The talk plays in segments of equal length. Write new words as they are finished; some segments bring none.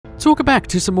So welcome back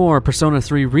to some more Persona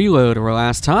 3 Reload, where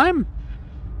last time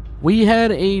we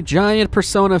had a giant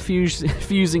Persona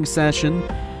fusing session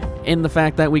in the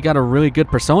fact that we got a really good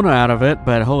Persona out of it,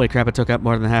 but holy crap, it took up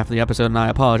more than half of the episode, and I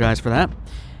apologize for that.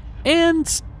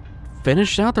 And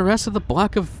finished out the rest of the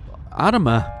block of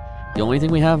Adama. The only thing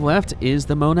we have left is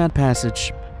the Monad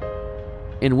Passage,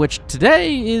 in which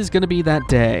today is going to be that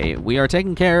day. We are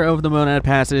taking care of the Monad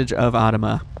Passage of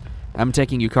Adama. I'm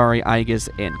taking Yukari, Aigis,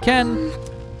 and Ken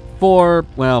for,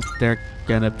 well, they're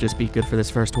gonna just be good for this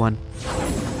first one.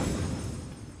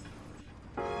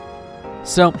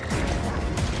 So,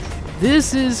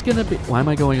 this is gonna be, why am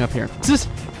I going up here?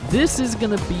 This is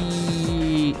gonna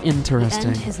be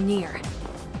interesting. The end is near.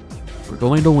 We're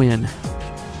going to win.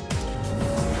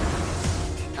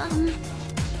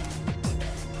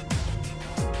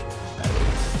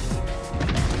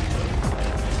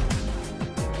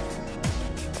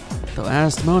 The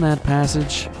last Monad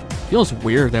Passage. Feels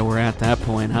weird that we're at that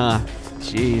point, huh?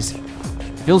 Jeez.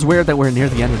 Feels weird that we're near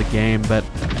the end of the game, but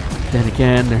then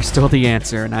again, there's still the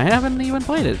answer, and I haven't even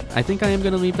played it. I think I am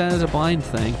going to leave that as a blind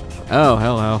thing. Oh,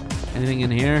 hello. Anything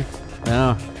in here?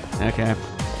 No. Okay.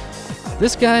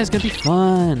 This guy is going to be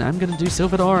fun. I'm going to do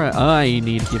Silvadora. I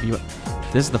need to give you...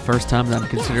 This is the first time that I'm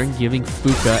considering giving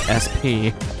Fuka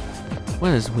SP.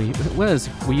 What has we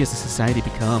as a society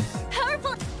become?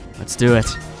 Powerful. Let's do it.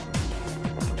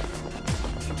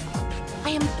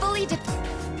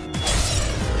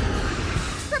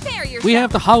 We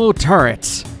have the hollow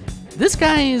turret. This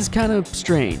guy is kind of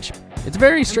strange. It's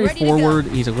very straightforward.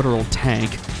 He's a literal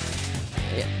tank.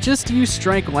 Just use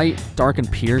Strike, Light, Dark,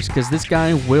 and Pierce, because this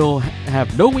guy will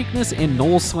have no weakness and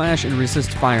null slash and resist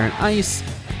fire and ice.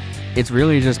 It's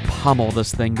really just pummel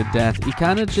this thing to death. He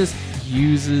kind of just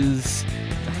uses...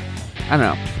 I don't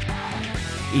know.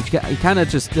 He kind of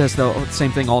just does the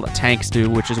same thing all the tanks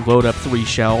do, which is load up 3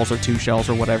 shells or 2 shells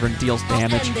or whatever and deals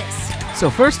damage.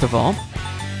 So first of all,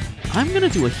 I'm going to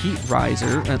do a Heat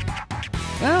Riser.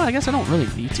 Well, I guess I don't really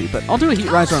need to, but I'll do a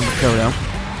Heat Riser on Makoto.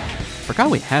 Forgot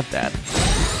we had that.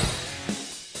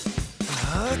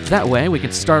 That way, we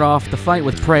can start off the fight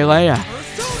with Preleia.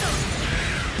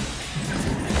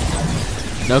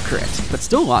 No crit, but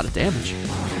still a lot of damage.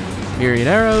 Myriad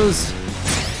Arrows.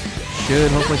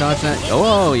 Should hopefully dodge that.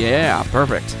 Oh, yeah,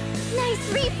 perfect.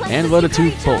 And load of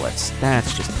 2 bullets.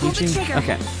 That's just peachy.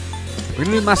 Okay. We're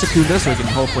going to do Masakunda so we can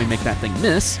hopefully make that thing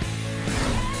miss.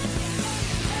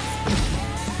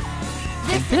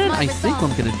 And then I think what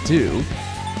I'm going to do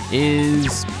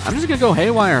is I'm just going to go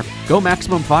haywire. Go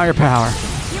maximum firepower.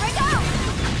 Here I go.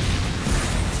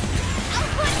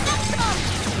 Output maximum.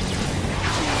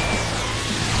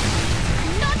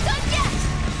 Not done yet.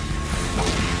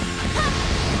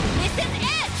 This is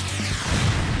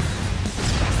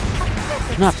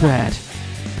it. Not bad.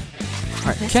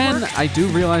 Alright, Ken, I do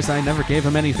realize I never gave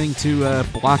him anything to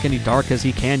block any dark, because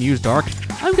he can use dark.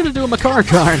 I'm going to do a Makar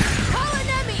card.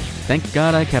 Thank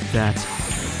God I kept that.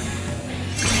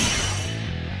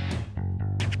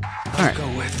 Alright,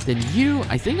 then you,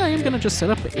 I think I am going to just set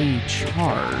up a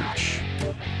charge.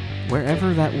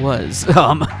 Wherever that was.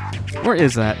 Where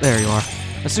is that? There you are.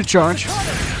 Let's do charge.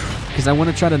 Because I want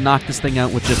to try to knock this thing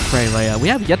out with just Preleia. We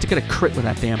have yet to get a crit with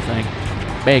that damn thing.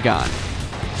 Bagon.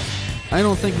 I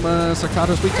don't think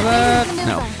Sakato's weak to that.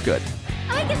 No, good.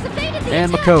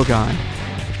 And Makogon.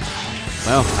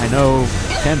 Well, I know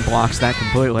Ken blocks that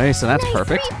completely, so that's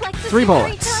perfect. 3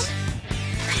 bullets.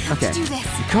 Okay,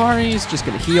 Yukari's just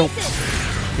gonna heal,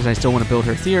 because I still want to build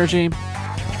her Theurgy.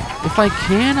 If I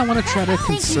can, I want to try to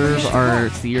conserve our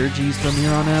Theurgies from here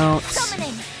on out.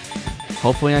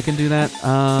 Hopefully I can do that.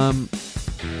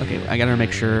 Okay, I gotta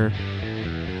make sure.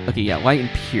 Okay, yeah, Light and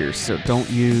Pierce, so don't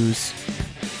use...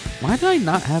 Why did I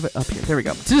not have it up here? There we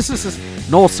go. This is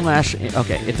Null Slash.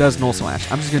 Okay, it does Null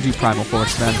Slash. I'm just going to do Primal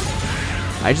Force then.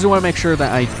 I just want to make sure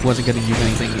that I wasn't going to use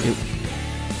anything it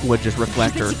would just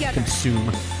reflect or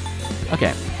consume.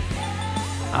 Okay.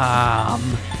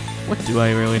 What do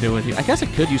I really do with you? I guess I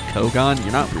could use Kogon.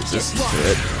 You're not resistant to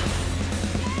it.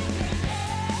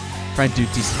 Probably do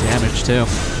decent damage too.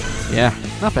 Yeah,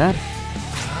 not bad.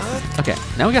 Okay,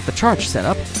 now we got the charge set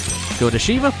up. Go to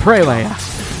Shiva, Preleia.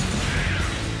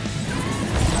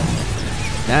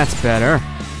 That's better.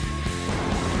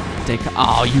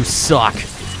 Oh, you suck.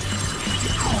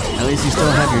 At least you still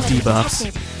have your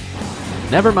debuffs.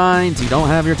 Never mind, you don't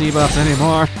have your debuffs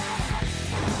anymore.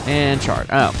 And charge.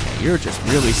 Oh, okay, you're just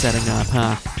really setting up,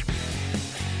 huh?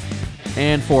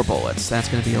 And 4 bullets. That's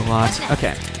gonna be a lot.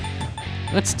 Okay.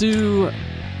 Let's do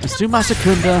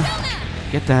Masakunda.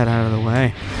 Get that out of the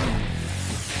way.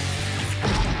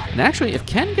 And actually, if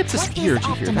Ken gets his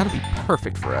Theurgy here, that'll be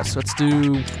perfect for us. Let's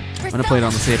do I'm gonna play it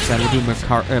on the safe side. We'll do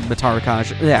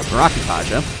Matarakaja.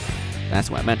 That's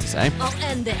what I meant to say. I'll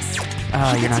end this.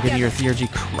 Oh, you're not getting your theurgy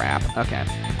crap. Okay.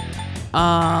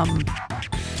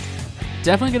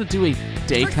 Definitely gonna do a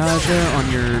Daikaja on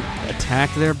your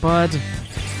attack there, bud.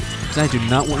 Because I do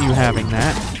not want you having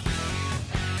that.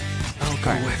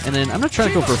 Okay. And then I'm gonna try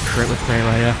to go for a crit with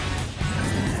Preleia.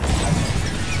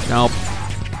 Nope.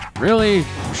 Really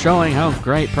showing how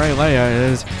great Preleia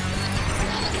is.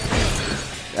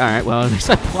 Alright, well, at least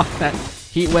I blocked that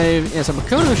Heat Wave. Yeah, so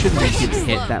Makoto shouldn't make you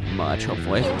hit that much,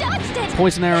 hopefully. You dodged it.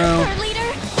 Poison Arrow. Third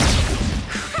leader.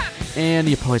 And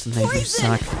you poison things, you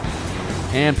suck.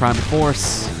 And Prime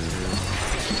Force.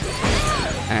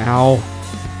 Ow.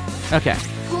 Okay.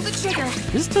 Pull the trigger.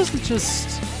 This doesn't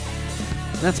just...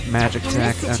 That's magic In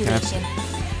attack. this Okay. situation,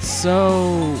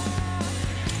 So...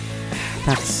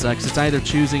 That sucks. It's either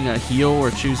choosing a heal or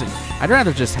choosing... I'd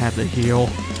rather just have the heal.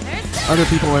 Other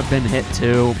people have been hit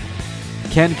too.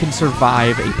 Ken can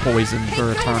survive a poison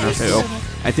for a turn or two.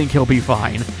 I think he'll be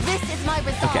fine. this is my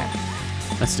resolve. Okay.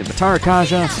 Let's do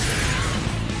Matarakaja.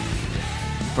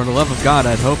 For the love of God,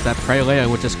 I'd hope that Preleia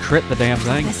would just crit the damn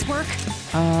thing. This work?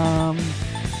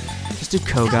 Just do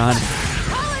Kogan.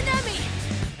 Call an enemy.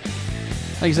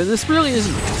 Like I said, this really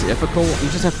isn't difficult. You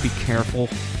just have to be careful.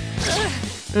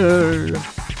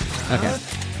 Okay.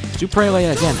 Do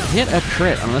Preleia again. Hit a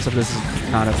crit, unless if this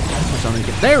is not a something.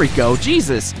 There we go.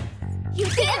 Jesus. You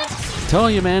did it.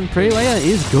 Telling you, man, Preleia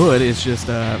is good. It's just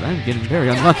I'm getting very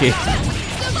unlucky.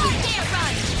 Goodbye, Deer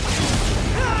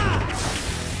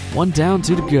Run. One down,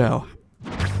 two to go.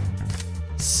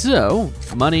 So,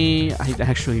 money. I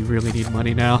actually really need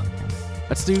money now.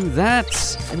 Let's do that,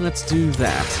 and let's do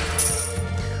that.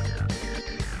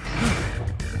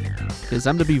 Because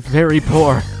I'm to be very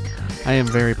poor. I am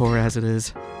very poor as it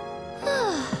is.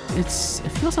 It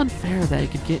feels unfair that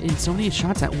it could get in so many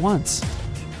shots at once.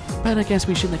 But I guess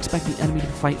we shouldn't expect the enemy to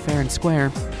fight fair and square.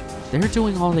 They're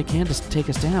doing all they can to take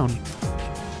us down.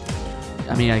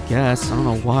 I mean, I guess. I don't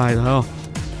know why, though.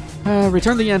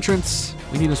 Return the entrance.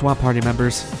 We need to swap party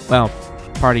members. Well,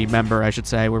 party member, I should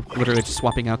say. We're literally just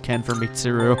swapping out Ken for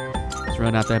Mitsuru. It's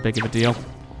really not that big of a deal.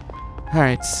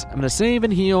 Alright, I'm going to save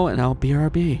and heal, and I'll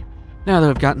BRB. Now that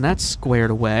I've gotten that squared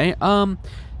away,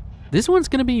 this one's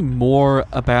going to be more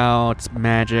about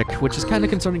magic, which is kind of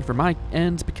concerning for my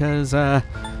end because,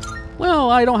 well,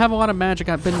 I don't have a lot of magic.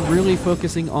 I've been really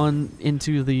focusing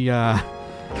into the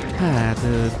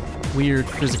weird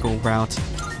physical route.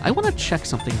 I want to check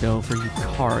something, though, for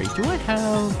Yukari. Do I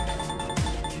have...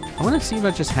 I want to see if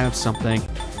I just have something.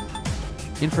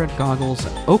 Infrared goggles.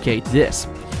 Okay, this.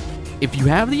 If you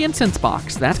have the incense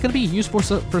box, that's going to be useful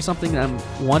for something that I'm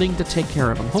wanting to take care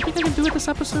of. I'm hoping I can do it this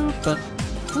episode, but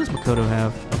what does Makoto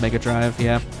have? Omega Drive,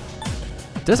 yeah.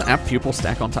 Does App Pupil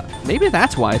stack on top? Maybe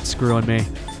that's why it's screwing me.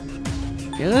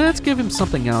 Yeah, let's give him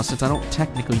something else since I don't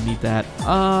technically need that.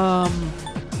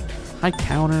 High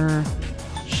counter,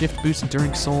 shift boost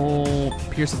enduring soul,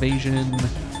 pierce evasion,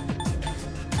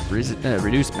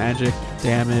 reduce magic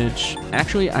damage.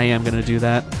 Actually, I am going to do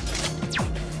that.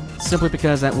 Simply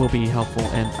because that will be helpful,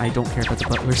 and I don't care if it's a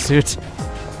butler suit.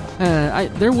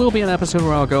 There will be an episode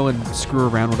where I'll go and screw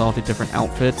around with all the different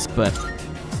outfits, but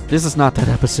this is not that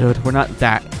episode. We're not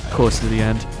that close to the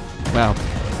end. Well,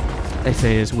 they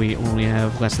say is we only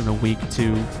have less than a week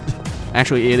to...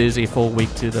 Actually, it is a full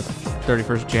week to the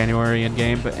 31st of January in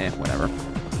game, but whatever.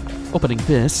 Opening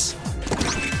this.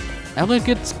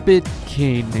 Elegant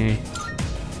Bikini.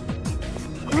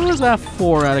 What was that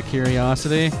for, out of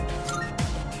curiosity?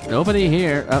 Nobody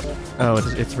here. Oh,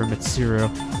 it's for Mitsuru.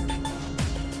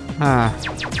 Ah,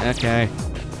 okay.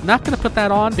 Not gonna put that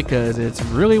on because it's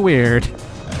really weird.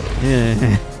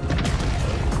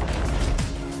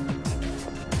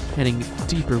 Heading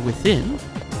deeper within.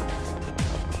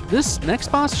 This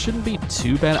next boss shouldn't be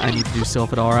too bad. I need to do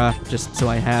Sylphidara just so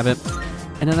I have it.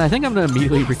 And then I think I'm gonna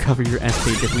immediately recover your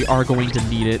SP because we are going to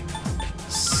need it.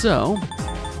 So,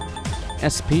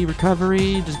 SP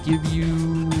recovery, just give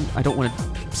you... I don't want to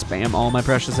spam all my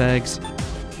precious eggs.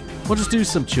 We'll just do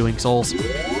some chewing souls.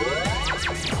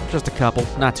 Just a couple,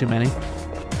 not too many.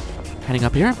 Heading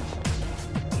up here.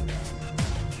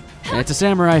 It's a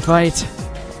samurai fight.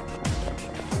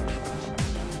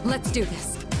 Let's do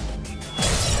this.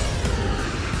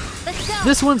 Let's go.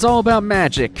 This one's all about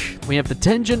magic. We have the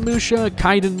Tenjin Musha,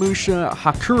 Kaiden Musha,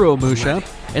 Hakuro Musha,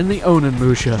 and the Onin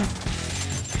Musha.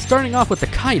 Starting off with the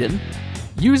Kaiden,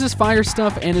 uses fire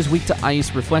stuff and is weak to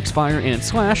ice, reflects fire, and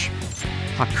slash.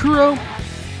 Hakuro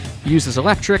uses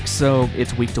electric, so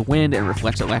it's weak to wind and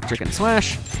reflects electric and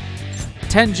slash.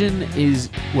 Tenjin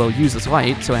uses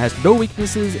light, so it has no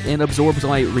weaknesses and absorbs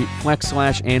light, reflects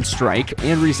slash and strike,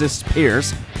 and resists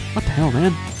pierce. What the hell,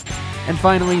 man? And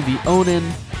finally, the Onin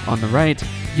on the right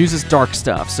uses dark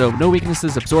stuff, so no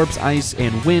weaknesses, absorbs ice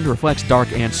and wind, reflects dark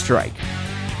and strike.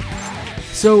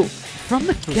 So from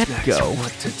the get-go,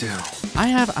 what to do? I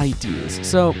have ideas.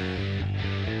 So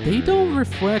they don't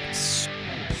reflect.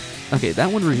 Okay, that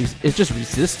one it just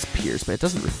resists pierce, but it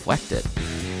doesn't reflect it.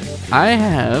 I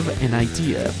have an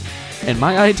idea, and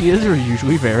my ideas are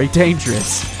usually very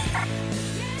dangerous.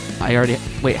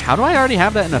 Wait, how do I already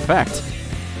have that in effect?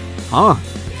 Huh?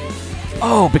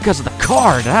 Oh, because of the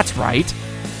card, that's right.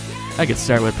 I could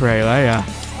start with Prey Leia.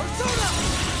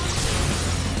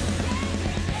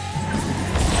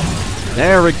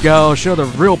 There we go, show the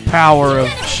real power of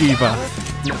Shiva.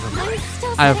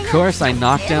 Of course, I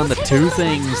knocked down the two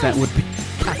things that would be...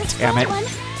 God damn it.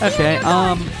 Okay,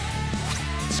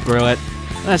 screw it.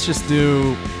 Let's just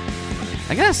do...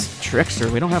 I guess Trickster.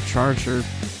 We don't have Charge or...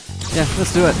 Yeah,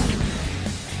 let's do it.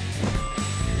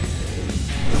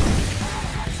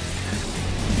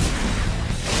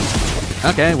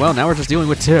 Okay, well, now we're just dealing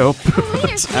with two.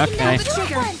 Okay.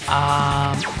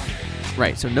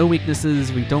 Right, so no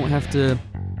weaknesses. We don't have to...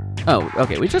 Oh,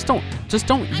 okay, we just don't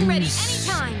use...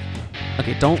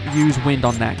 Okay, don't use wind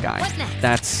on that guy.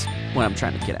 That's what I'm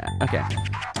trying to get at. Okay.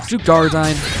 Let's do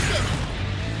Gardine.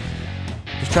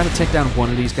 Just try to take down one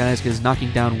of these guys, because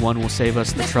knocking down one will save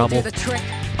us the trouble.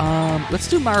 Let's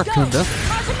do Maracunda.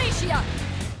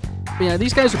 Yeah,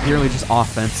 these guys are purely just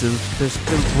offensive.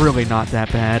 They're really not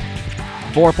that bad.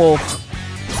 Vorpal.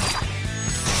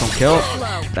 Don't kill.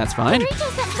 That's fine.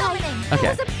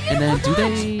 Okay, and then do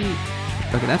they...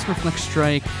 Okay, that's Reflect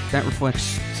Strike. That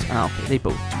reflects... Oh, okay, they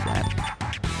both do that.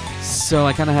 So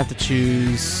I kind of have to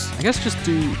choose... I guess just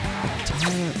do...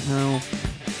 Matara... No.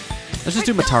 Let's just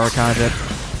do Matara Kaja.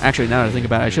 Actually, now that I think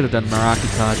about it, I should have done Maraki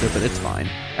Kaja, but it's fine.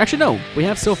 Actually, no. We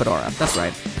have Sylphidara. That's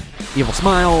right. Evil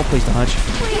Smile. Please dodge.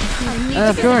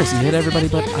 Of course, you hit everybody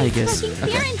but Aegis.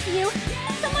 Okay.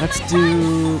 Let's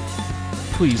do...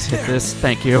 Please hit this.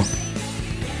 Thank you.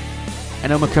 I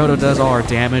know Makoto does all our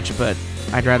damage, but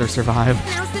I'd rather survive.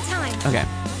 Now's the time. Okay.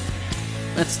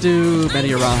 Let's do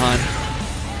Mediarahan.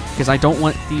 Because I don't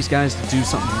want these guys to do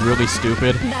something really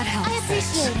stupid. That helps. I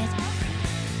appreciate it.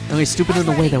 Really stupid in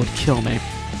a way that would kill me.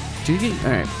 Do you get...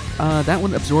 Alright. That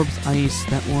one absorbs ice.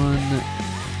 That one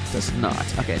does not.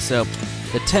 Okay, so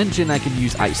the Tenjin I can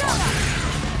use ice on.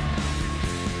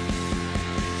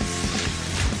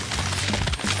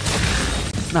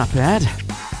 Not bad.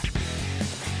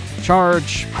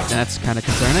 Charge. That's kind of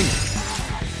concerning.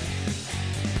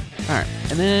 Alright,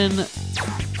 and then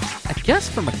I guess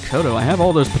for Makoto, I have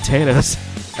all those potatoes.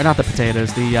 Or not the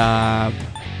potatoes, the,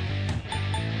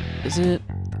 is it...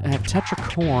 I have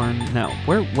Tetracorn. No.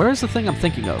 Where's the thing I'm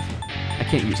thinking of? I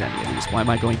can't use any of these. Why am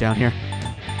I going down here?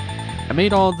 I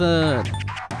made all the...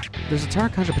 There's a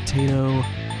Tarakaja potato.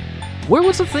 Where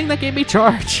was the thing that gave me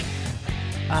charge?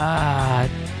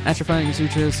 Atrophying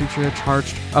Sutra,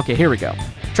 charged. Okay, here we go.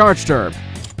 Charged Herb.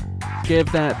 Give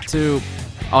that to...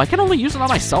 Oh, I can only use it on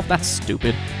myself? That's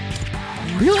stupid.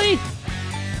 Really?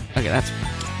 Okay,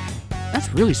 that's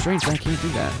really strange that I can't do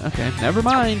that. Okay, never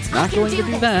mind. Not going to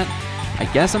do that. I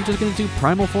guess I'm just going to do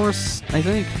Primal Force, I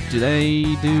think. Do they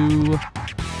do...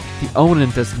 The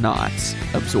Onin does not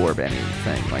absorb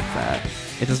anything like that.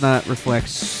 It does not reflect...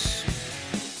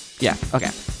 Yeah,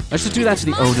 okay. Let's just do that to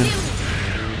the Onin.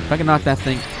 If I can knock that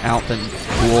thing out, then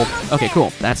cool. Okay,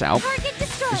 cool. That's out.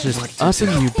 It's just us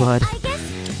and you, bud.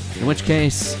 In which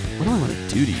case, what do I want to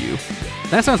do to you?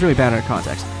 That sounds really bad out of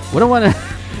context. What do I want to...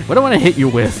 What do I want to hit you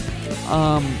with?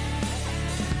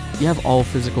 You have all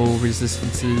physical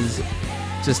resistances.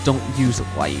 Just don't use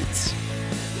light.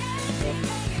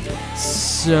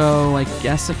 So I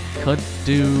guess I could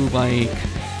do like,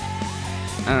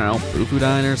 I don't know,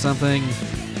 Bufudine or something.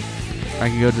 Or I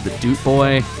could go to the Doot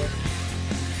Boy.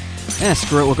 Eh,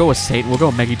 screw it. We'll go with Satan. We'll go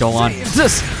with Megidolon.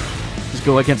 Just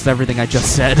go against everything I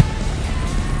just said.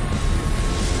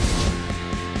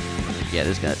 Yeah,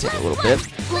 this is gonna take a little bit.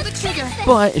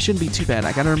 But it shouldn't be too bad.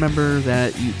 I gotta remember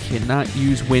that you cannot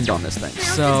use wind on this thing.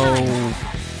 So,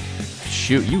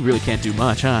 shoot, you really can't do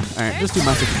much, huh? Alright, let's do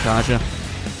Masaku Kaja.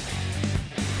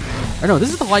 Or no,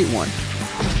 this is the light one.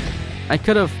 I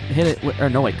could have hit it with, or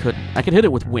no, I couldn't. I could hit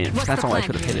it with wind. That's all I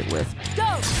could have hit it with.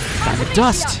 Diamond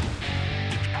Dust!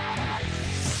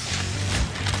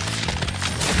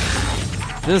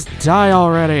 Just die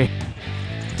already.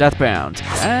 Deathbound.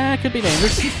 Could be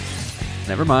dangerous.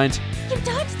 Never mind. You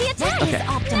dodged the attack. Okay.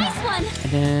 Nice one.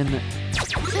 And then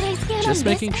just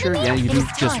making sure, yeah, you do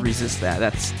just resist that.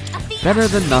 That's better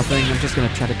than nothing. I'm just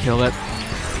gonna try to kill it.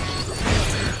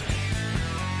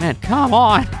 Man, come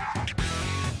on!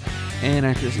 And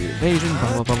accuracy evasion,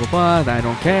 blah, blah, blah, blah, blah. I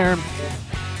don't care.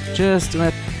 Just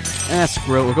let...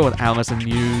 screw it. We'll go with Alice and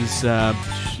use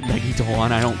Meggy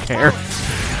Dolan. I don't care.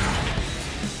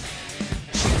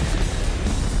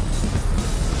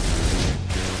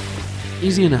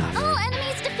 Easy enough. All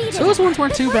enemies defeated. So those ones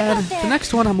weren't too Good work bad. up there. The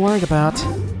next one I'm worried about.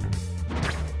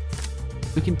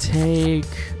 We can take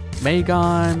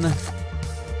Magon.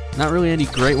 Not really any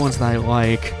great ones that I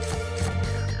like.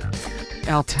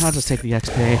 I'll just take the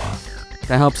XP.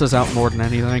 That helps us out more than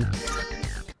anything.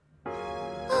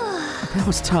 That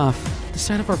was tough. The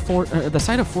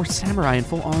sight of four samurai in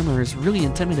full armor is really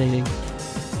intimidating.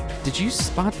 Did you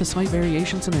spot the slight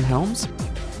variations in their helms?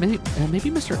 Maybe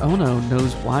Mr. Ono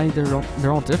knows why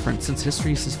they're all different, since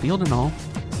history is his field and all.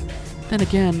 Then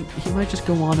again, he might just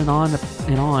go on and on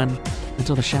and on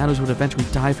until the shadows would eventually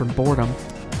die from boredom.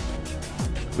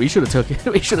 We should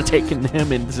have taken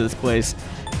him into this place.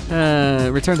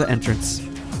 Return to entrance.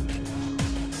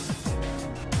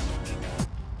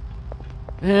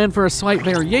 And for a slight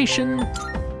variation,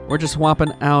 we're just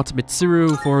swapping out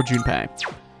Mitsuru for Junpei.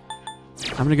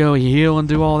 I'm gonna go heal and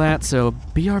do all that, so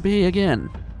BRB again.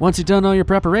 Once you've done all your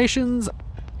preparations,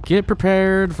 get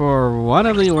prepared for one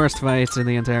of the worst fights in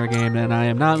the entire game, and I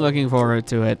am not looking forward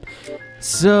to it.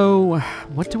 So,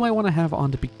 what do I want to have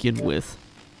on to begin with?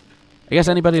 I guess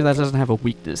anybody that doesn't have a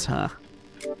weakness, huh?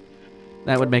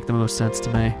 That would make the most sense to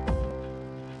me.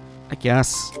 I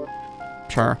guess.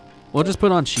 Sure. We'll just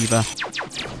put on Shiva.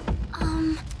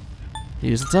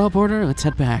 Use the teleporter, let's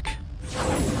head back.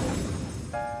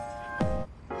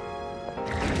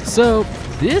 So,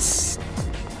 this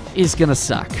is gonna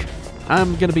suck.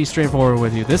 I'm gonna be straightforward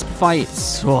with you. This fight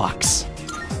sucks.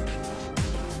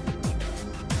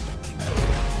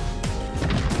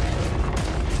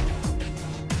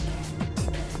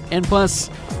 And plus,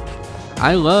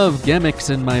 I love gimmicks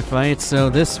in my fights, so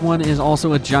this one is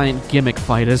also a giant gimmick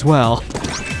fight as well.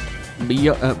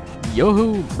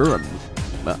 Yohu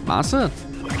Masa?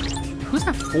 Who's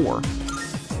that for?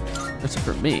 That's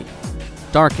for me.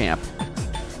 Dark Amp.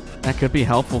 That could be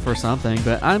helpful for something,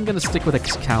 but I'm gonna stick with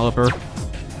Excalibur.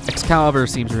 Excalibur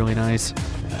seems really nice.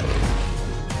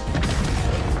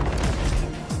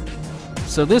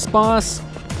 So this boss,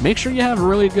 make sure you have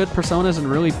really good personas and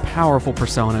really powerful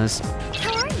personas.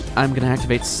 I'm gonna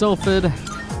activate Sylphid,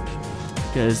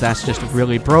 because that's just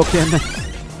really broken.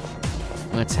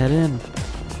 Let's head in.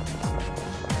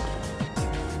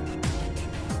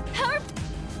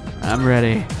 I'm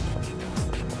ready.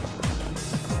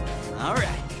 All right.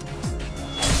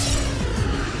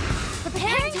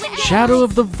 Shadow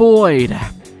of the Void.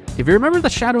 If you remember the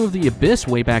Shadow of the Abyss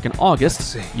way back in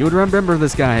August, you would remember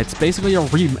this guy. It's basically a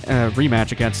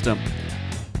rematch against him.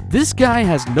 This guy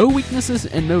has no weaknesses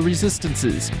and no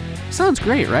resistances. Sounds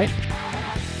great, right?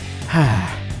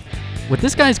 What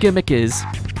this guy's gimmick is,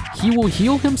 he will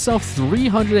heal himself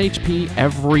 300 HP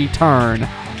every turn.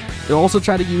 He'll also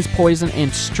try to use poison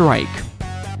and strike.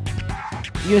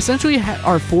 You essentially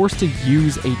are forced to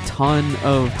use a ton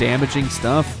of damaging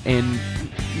stuff, and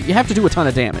you have to do a ton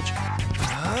of damage.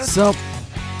 So,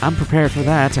 I'm prepared for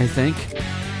that, I think.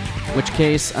 In which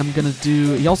case, I'm gonna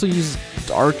do... He also uses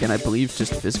Dark, and I believe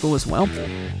just Physical as well.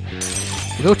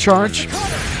 We'll go Charge.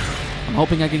 I'm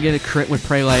hoping I can get a crit with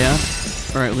Preleia,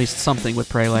 or at least something with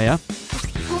Preleia.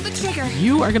 Pull the trigger.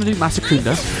 You are gonna do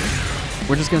Masakunda.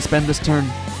 We're just gonna spend this turn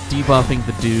debuffing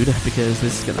the dude, because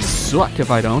this is gonna suck if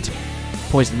I don't.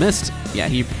 Poison Mist. Yeah,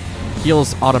 he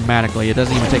heals automatically. It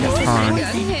doesn't even take a turn.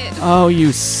 Oh,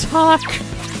 you suck!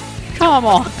 Come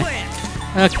on!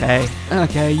 Okay,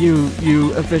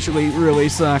 you officially really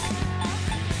suck.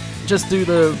 Just do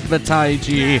the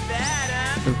Vitaigi.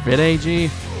 The Vitaigi?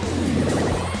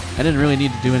 I didn't really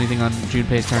need to do anything on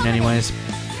Junpei's turn anyways.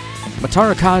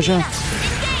 Matara Kaja.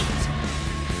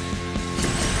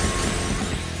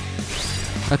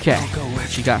 Okay,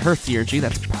 she got her Theurgy,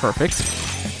 that's perfect.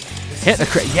 Hit the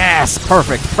crit, yes,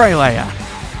 perfect, Preleia.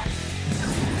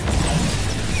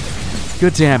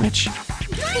 Good damage. The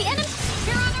enemy,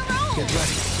 you're on a roll. Get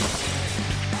ready.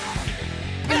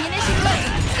 Ammunition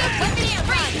loaded.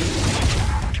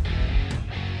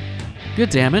 Good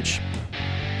damage.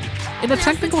 In a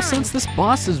technical sense, this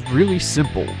boss is really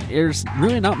simple. There's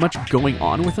really not much going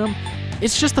on with him.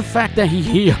 It's just the fact that he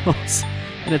heals.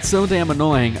 And it's so damn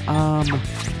annoying.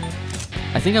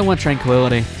 I think I want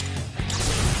Tranquility.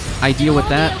 I deal with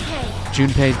that.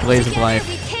 Junpei's Blaze of Life.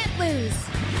 We can't lose.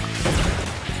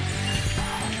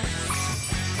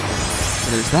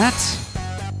 So there's that.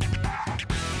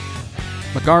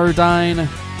 Magarudyne.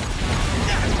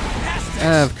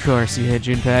 Of course you hit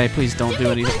Junpei. Please don't do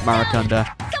anything with Marakunda.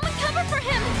 Someone cover for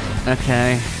him.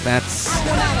 Okay, that's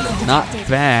not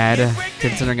bad,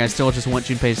 considering I still just want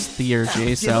Junpei's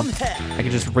Theurgy, so I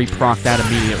can just reproc that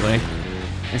immediately.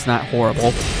 It's not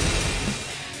horrible.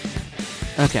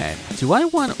 Okay, do I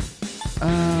want...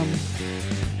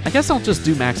 I guess I'll just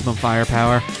do maximum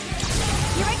firepower.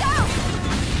 Here I go!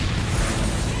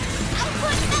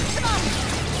 Output maximum!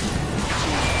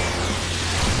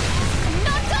 I'm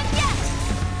not done yet!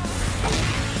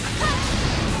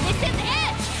 This is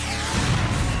it!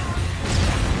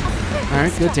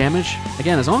 Alright, good damage.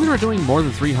 Again, as long as we're doing more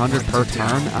than 300 per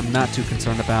turn, I'm not too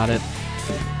concerned about it.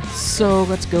 So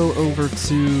let's go over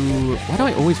to... Why do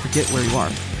I always forget where you are?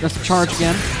 Just a charge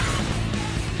again.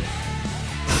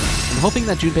 I'm hoping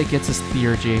that Junpei gets his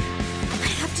Theurgy. I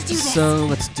have to do this. So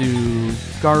let's do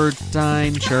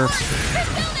Guardine, sure.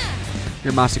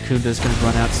 Your Masakunda is going to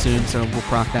run out soon, so we'll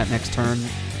proc that next turn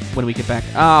when we get back.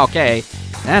 Oh, okay.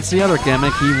 That's the other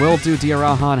gimmick. He will do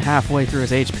Diarahan halfway through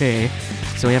his HP,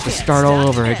 so we have to start all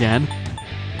over again.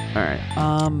 Alright,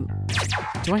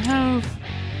 do I have...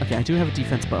 Okay, I do have a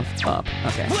defense buff up.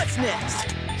 Okay. What's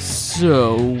next?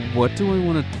 So, what do I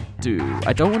want to do?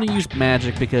 I don't want to use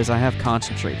magic because I have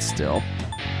concentrate still.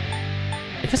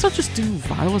 I guess I'll just do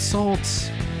Vile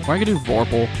Assault. Or I could do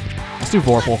Vorpal. Let's do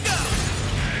Vorpal.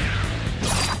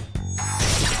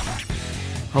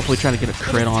 Hopefully try to get a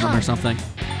crit on him or something.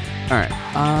 Alright,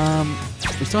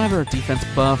 we still have our defense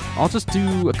buff. I'll just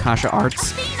do Akasha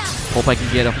Arts. Hope I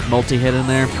can get a multi-hit in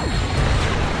there.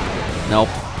 Nope.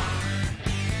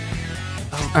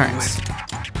 Alright.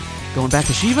 Going back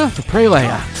to Shiva for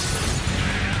Prelaya.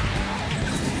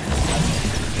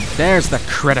 There's the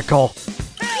critical.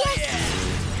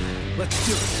 Let's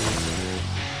do it.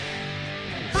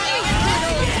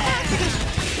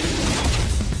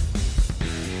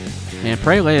 Man,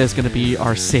 Prelaya is going to be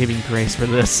our saving grace for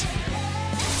this.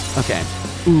 Okay.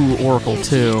 Ooh, Oracle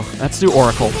too. Let's do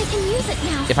Oracle. I can use it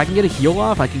now. If I can get a heal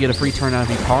off, I can get a free turn out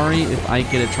of Ikari. If I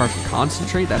get a charge from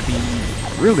Concentrate, that'd be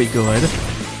really good.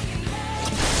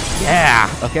 Yeah!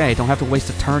 Okay, don't have to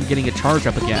waste a turn getting a charge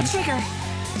up again. Pull the trigger.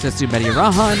 So let's do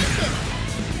Mediarahan.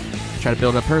 Try to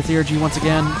build up her Theurgy once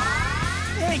again.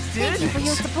 Thanks, Thank you dude. for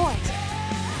your support.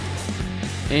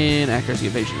 And Accuracy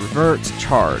Evasion Revert.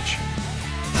 Charge.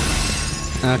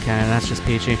 Okay, that's just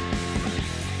peachy.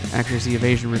 Accuracy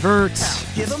Evasion Revert.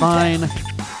 It's fine.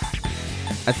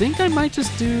 I think I might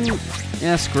just do...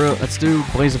 Yeah, screw it. Let's do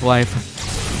Blaze of Life.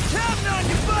 Counting on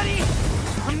you, buddy.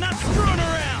 I'm not screwing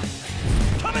around.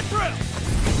 Coming through.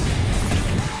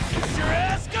 Kiss your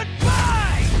ass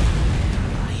goodbye.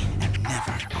 I am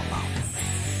never alone.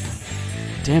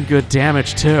 Damn good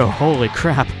damage, too. Holy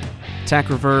crap. Attack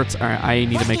reverts. Alright, I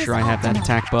need to make sure I have that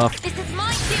attack buff. This is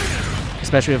my duty.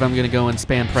 Especially if I'm going to go and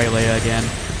spam Prelaya again.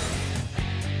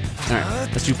 Alright,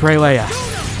 let's do Prelaya.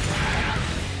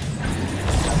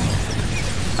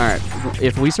 Alright,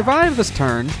 if we survive this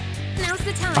turn... Now's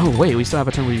the time. Oh, wait, we still have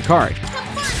a turn with Yukari.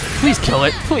 Please kill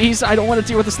it. Please, I don't want to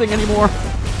deal with this thing anymore.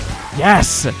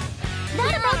 Yes! That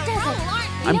about does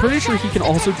it. I'm pretty sure he can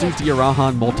also do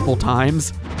Diarahan multiple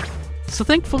times. So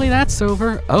thankfully that's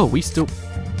over. Oh, we still...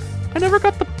 I never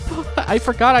got the... I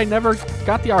forgot I never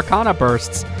got the Arcana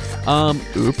bursts.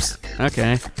 Oops.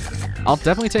 Okay. I'll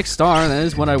definitely take Star. That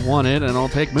is what I wanted, and I'll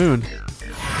take Moon.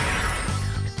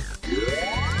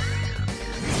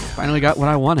 Finally got what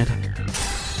I wanted.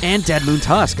 And Dead Moon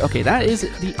Tusk. Okay, that is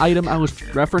the item I was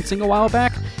referencing a while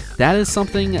back. That is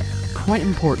something quite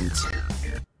important.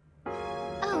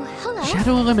 Oh, hello.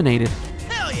 Shadow eliminated.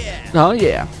 Hell yeah. Oh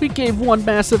yeah, we gave one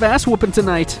massive ass whooping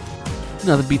tonight.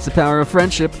 Nothing beats the power of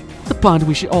friendship. The bond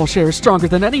we should all share is stronger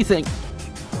than anything.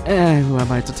 Who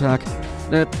am I to talk?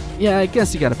 Yeah, I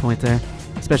guess you got a point there.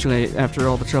 Especially after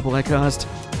all the trouble I caused.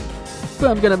 But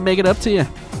I'm gonna make it up to you.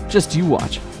 Just you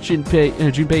watch. Junpei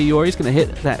Iori's gonna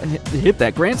hit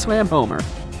that Grand Slam homer.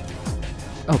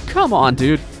 Oh, come on,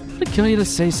 dude. Did it kill you to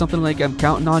say something like, I'm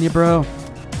counting on you, bro?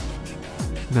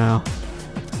 No.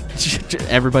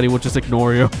 Everybody will just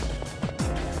ignore you.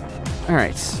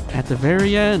 Alright, at the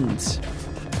very end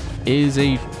is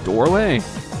a doorway.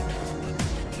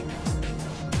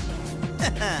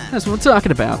 That's what I'm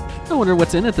talking about. I wonder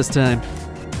what's in it this time.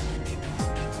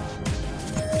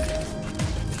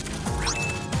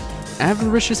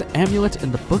 Avaricious Amulet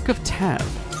in the Book of Tav.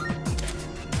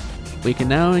 We can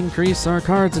now increase our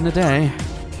cards in a day.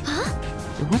 Huh?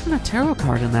 There wasn't a tarot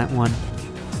card in that one.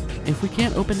 If we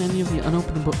can't open any of the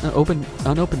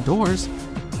unopened doors,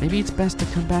 maybe it's best to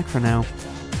come back for now.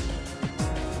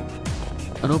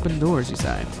 Unopened doors, you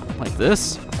say? Like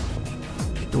this?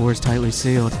 Door's tightly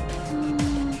sealed.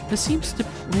 This seems to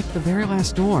make the very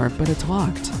last door, but it's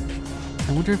locked.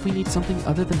 I wonder if we need something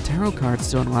other than tarot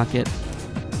cards to unlock it.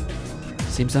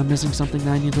 Seems I'm missing something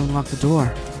that I need to unlock the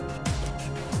door.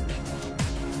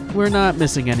 We're not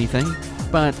missing anything,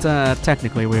 but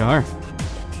technically we are.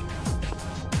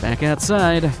 Back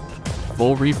outside.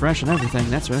 Full refresh and everything.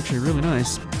 That's actually really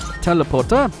nice.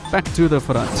 Teleporter, back to the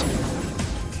front.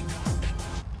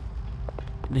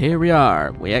 And here we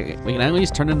are. We can at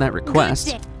least turn in that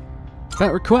request.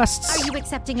 That requests. Are you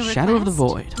accepting a request? Shadow of the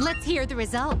Void. Let's hear the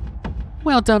result.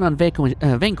 Well done on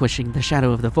vanquishing the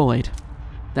Shadow of the Void.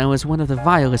 That was one of the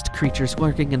vilest creatures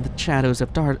lurking in the shadows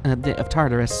of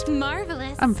Tartarus.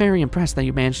 Marvelous. I'm very impressed that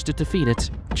you managed to defeat it.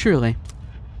 Truly.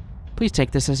 Please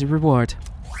take this as a reward.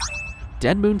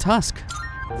 Dead Moon's Husk.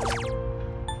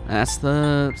 That's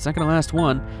the second to last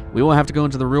one. We will have to go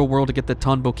into the real world to get the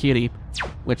Tonbokiri,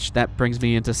 which that brings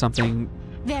me into something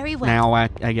Very well. now,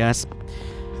 I guess.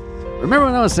 Remember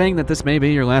when I was saying that this may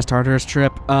be your last Tartarus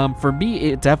trip? For me,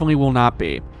 it definitely will not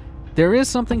be. There is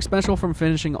something special from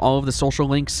finishing all of the social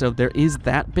links, so there is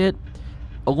that bit.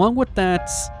 Along with that,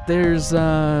 there's,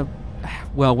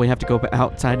 well, we have to go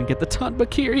outside and get the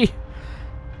Tonbokiri.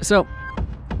 So,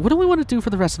 what do we want to do for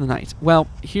the rest of the night? Well,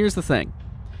 here's the thing.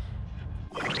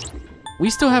 We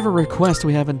still have a request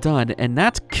we haven't done, and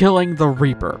that's killing the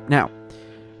Reaper. Now,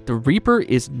 the Reaper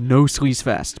is no sleaze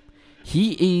fest.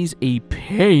 He is a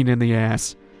pain in the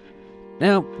ass.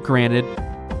 Now, granted,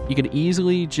 you can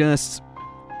easily just,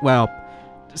 well,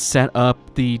 set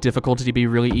up the difficulty to be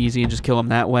really easy and just kill him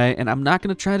that way, and I'm not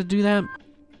going to try to do that.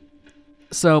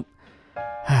 So,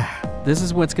 this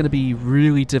is what's going to be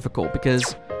really difficult,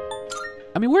 because,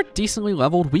 I mean, we're decently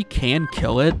leveled. We can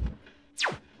kill it.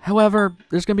 However,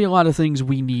 there's going to be a lot of things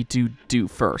we need to do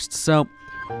first. So,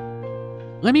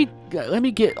 let me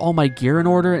get all my gear in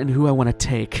order and who I want to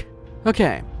take.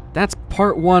 Okay, that's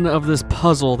part one of this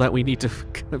puzzle that we need to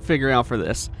figure out for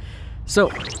this. So,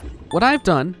 what I've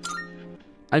done,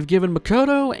 I've given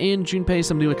Makoto and Junpei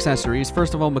some new accessories.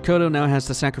 First of all, Makoto now has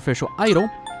the sacrificial idol.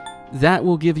 That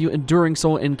will give you Enduring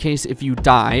Soul in case if you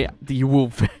die, you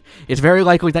will. It's very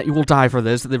likely that you will die for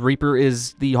this. The Reaper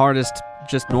is the hardest,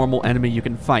 just normal enemy you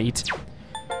can fight.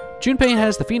 Junpei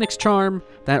has the Phoenix Charm.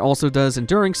 That also does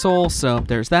Enduring Soul, so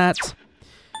there's that.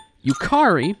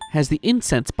 Yukari has the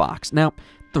Incense Box. Now,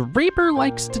 the Reaper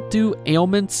likes to do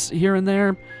ailments here and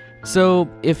there, so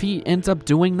if he ends up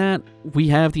doing that, we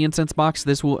have the Incense Box.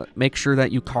 This will make sure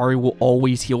that Yukari will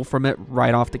always heal from it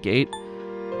right off the gate.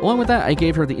 Along with that, I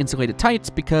gave her the Insulated Tights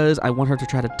because I want her to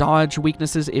try to dodge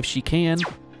weaknesses if she can.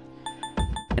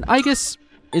 And Aegis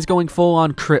is going full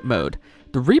on crit mode.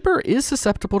 The Reaper is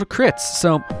susceptible to crits,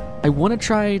 so I want to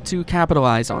try to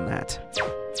capitalize on that.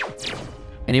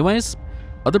 Anyways,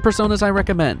 other personas I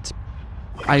recommend.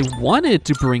 I wanted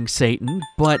to bring Satan,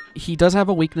 but he does have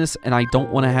a weakness and I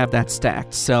don't want to have that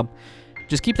stacked, so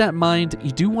just keep that in mind.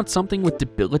 You do want something with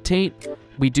Debilitate.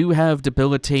 We do have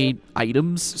Debilitate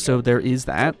items, so there is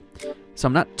that. So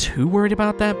I'm not too worried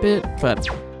about that bit, but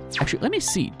actually, let me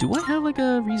see. Do I have like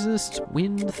a resist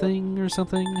wind thing or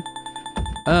something?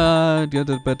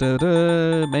 Mega,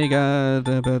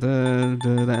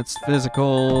 that's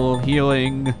physical,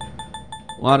 healing,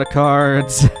 a lot of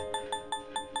cards.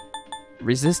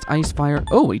 Resist ice fire.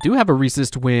 Oh, we do have a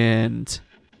resist wind.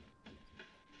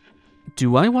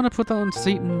 Do I want to put that on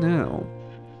Satan? No.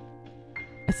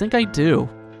 I think I do.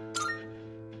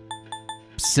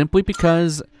 Simply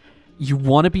because you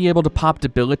want to be able to pop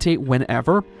Debilitate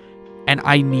whenever, and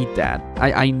I need that.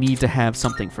 I need to have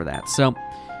something for that. So,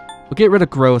 we'll get rid of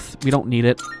Growth. We don't need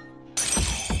it.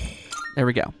 There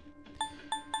we go.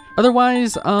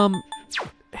 Otherwise,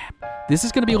 this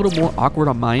is going to be a little more awkward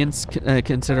on my end,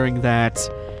 considering that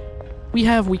we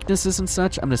have weaknesses and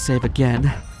such. I'm going to save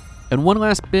again. And one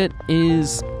last bit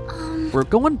is we're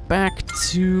going back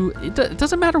to... It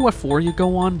doesn't matter what floor you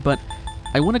go on, but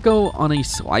I want to go on a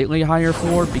slightly higher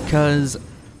floor because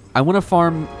I want to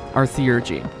farm our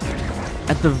Theurgy.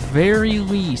 At the very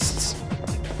least...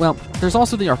 Well, there's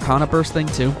also the Arcana Burst thing,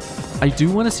 too. I do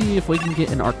want to see if we can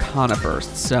get an Arcana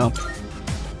Burst, so...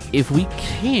 If we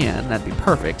can, that'd be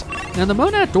perfect. Now, the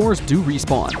Monad doors do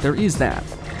respawn. There is that.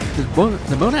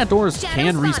 The Monad doors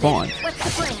can respawn.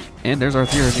 And there's our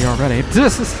Theurgy already.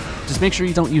 Just make sure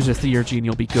you don't use a Theurgy and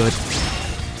you'll be good.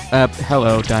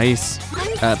 Hello, Dice.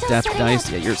 Death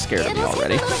Dice. Yeah, you're scared of me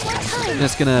already. I'm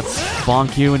just gonna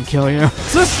bonk you and kill you.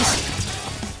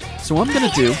 So what I'm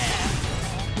gonna do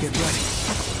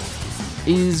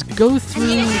is go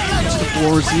through each of the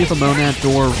floors, see if a Monad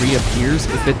door reappears.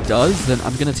 If it does, then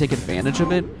I'm gonna take advantage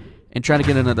of it and try to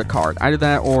get another card. Either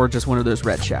that or just one of those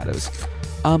red shadows.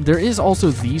 There is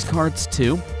also these cards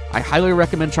too. I highly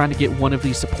recommend trying to get one of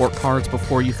these support cards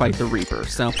before you fight the Reaper.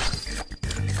 So,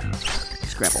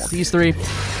 just grab all these three.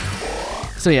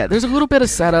 So yeah, there's a little bit of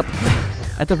setup.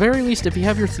 At the very least, if you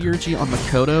have your Theurgy on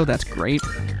Makoto, that's great.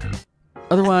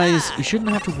 Otherwise, you shouldn't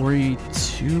have to worry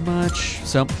too much.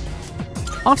 So,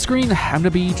 off screen, I'm going to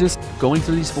be just going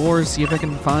through these floors, see if I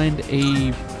can find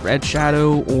a red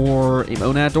shadow or a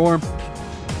monad door.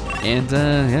 And,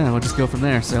 yeah, we'll just go from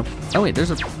there. So, oh wait,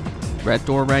 there's a red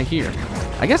door right here.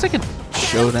 I guess I can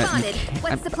show that you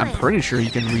can, I'm pretty sure you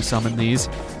can resummon these.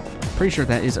 Pretty sure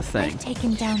that is a thing. I've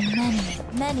taken down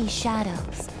many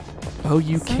shadows. Oh,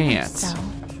 you So can't. so.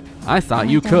 I thought I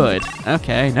you don't. could.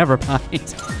 Okay, never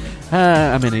mind.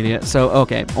 I'm an idiot. So,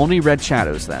 okay, only red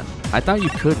shadows then. I thought you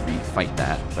could fight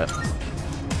that, but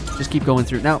just keep going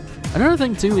through. Now, another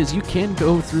thing too is you can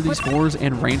go through these floors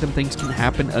and random things can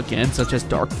happen again, such as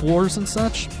dark floors and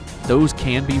such. Those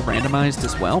can be randomized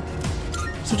as well.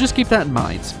 So just keep that in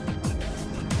mind.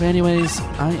 But anyways,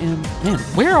 man,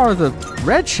 where are the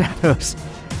red shadows?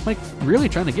 I'm like, really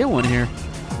trying to get one here.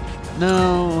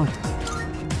 No.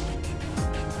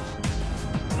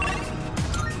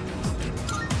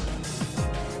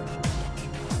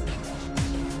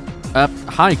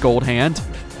 Hi, Gold Hand.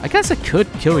 I guess I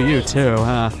could kill you too,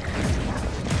 huh?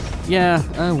 Yeah,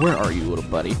 where are you, little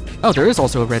buddy? Oh, there is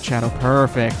also a red shadow.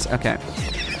 Perfect. Okay.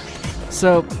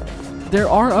 So, there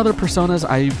are other personas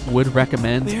I would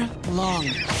recommend. We're long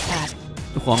past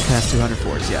 200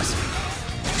 floors, yes.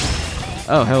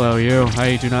 Oh, hello, you.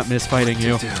 I do not miss fighting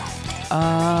you.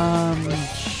 I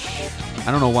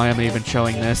don't know why I'm even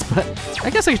showing this, but I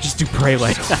guess I could just do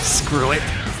Prelay. Screw it.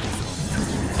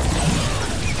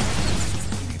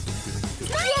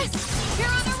 Yes! You're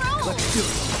on a roll! Let's do it.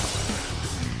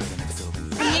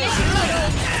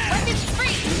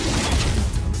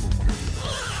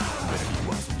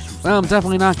 Well, I'm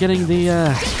definitely not getting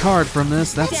the card from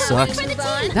this. That sucks.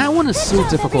 That one is so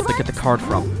difficult to get the card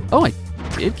from. Oh, I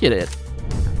did get it.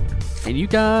 And you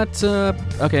got,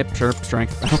 okay, sure,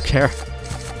 strength. I don't care.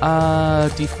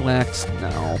 Deflect,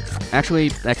 no. Actually,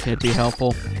 that could be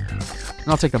helpful.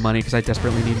 I'll take the money because I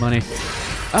desperately need money.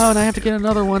 Oh, and I have to get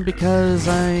another one because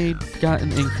I got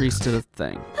an increase to the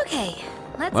thing. Okay,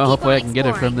 let's Well, keep hopefully on I can get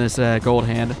it from exploring. this gold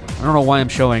hand. I don't know why I'm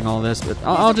showing all this, but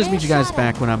I'll just meet you guys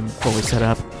back when I'm fully set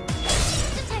up.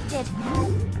 Detected.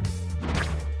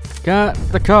 Got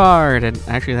the card, and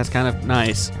actually that's kind of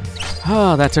nice.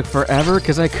 Oh, that took forever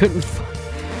because I couldn't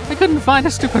find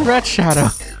a stupid red shadow.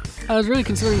 I was really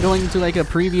considering going to like a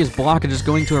previous block and just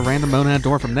going to a random monad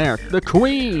door from there. The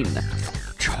Queen!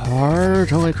 Charge,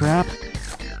 holy crap.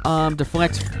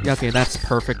 Deflect, okay, that's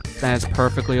perfect. That is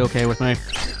perfectly okay with me.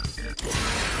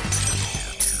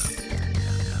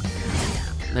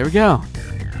 There we go.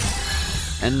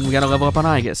 And we gotta level up on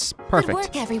Aegis. Perfect. Good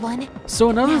work, everyone. So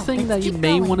another Now, thing let's that you keep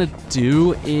may going. want to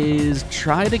do is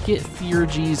try to get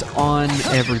Theurgies on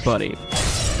everybody.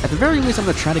 At the very least, I'm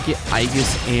going to try to get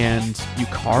Aegis and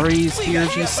Yukari's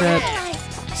Theurgy set.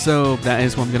 So that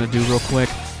is what I'm going to do real quick.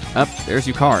 Up, there's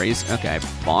Yukari's. Okay,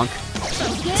 bonk.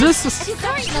 This is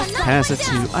pass it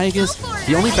to Aegis.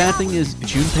 The only bad thing is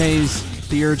Junpei's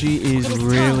Theurgy is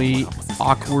really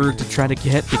awkward to try to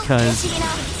get because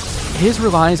his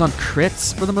relies on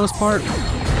crits for the most part.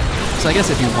 So I guess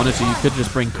if you wanted to, you could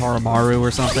just bring Karamaru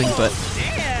or something, but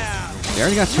we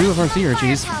already got two of our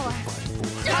Theurgies.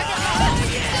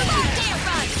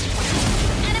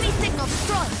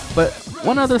 But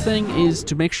one other thing is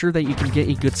to make sure that you can get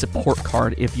a good support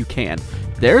card if you can.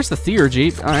 There's the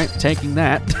Theurgy. All right, taking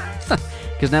that.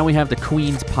 Because now we have the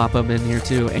Queen's pop-up in here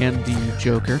too, and the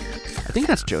Joker. I think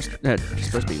that's just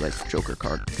supposed to be like Joker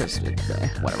card, because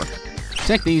whatever.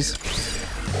 Take these.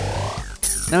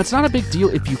 Now, it's not a big deal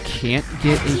if you can't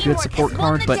get a good support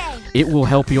card, but it will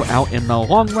help you out in the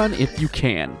long run if you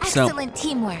can. So, Excellent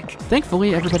teamwork.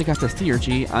 thankfully, everybody got their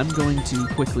Theurgy. I'm going to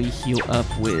quickly heal up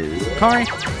with Kari.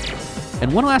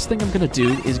 And one last thing I'm going to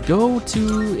do is go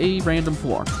to a random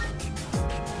floor.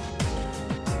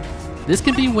 This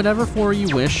can be whatever floor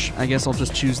you wish. I guess I'll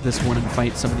just choose this one and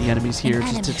fight some of the enemies here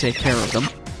just to take care of them.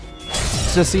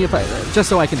 Just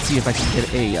so I can see if I can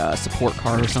get a support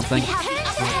card or something.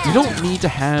 You don't need to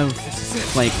have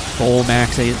like full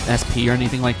max SP or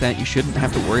anything like that. You shouldn't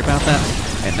have to worry about that.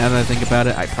 And now that I think about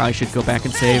it, I probably should go back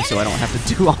and save so I don't have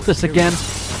to do all this again.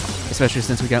 Especially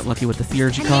since we got lucky with the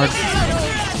Theurgy card.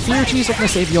 Theurgies are going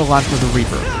to save you a lot for the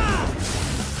Reaper.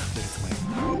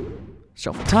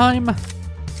 Shuffle time.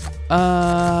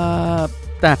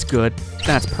 That's good.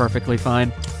 That's perfectly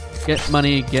fine. Get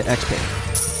money, get XP.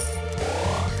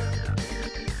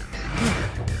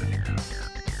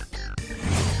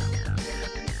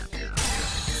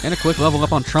 And a quick level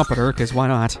up on Trumpeter, because why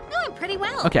not? Doing pretty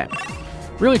well. Okay.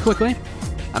 Really quickly,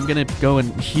 I'm going to go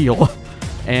and heal.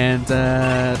 And,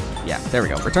 yeah, there we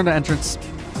go. Return to entrance.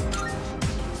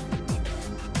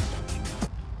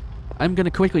 I'm going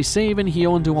to quickly save and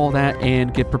heal and do all that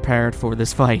and get prepared for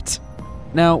this fight.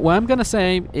 Now, what I'm going to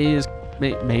say is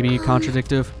maybe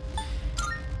contradictive.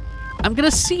 I'm going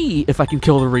to see if I can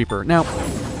kill the Reaper. Now,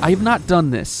 I have not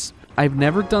done this. I've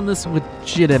never done this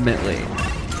legitimately.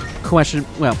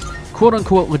 Well,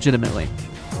 quote-unquote legitimately.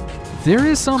 There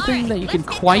is something that you can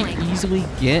quite easily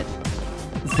get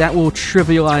that will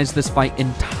trivialize this fight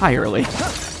entirely.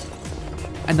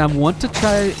 And I want to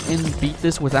try and beat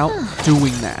this without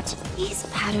doing that. These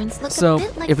patterns look So, a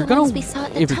bit like if the ones we saw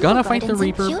at the you're gonna temple fight the gardens in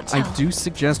Reaper, Kyoto. I do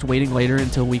suggest waiting later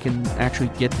until we can actually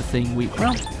get the thing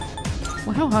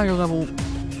well, how higher level?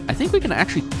 I think we can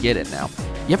actually get it now.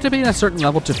 You have to be at a certain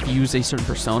level to fuse a certain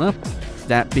persona,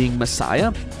 that being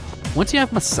Messiah. Once you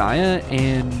have Messiah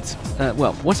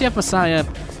once you have Messiah,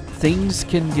 things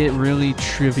can get really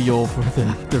trivial for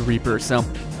the Reaper. So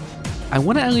I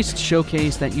want to at least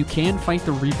showcase that you can fight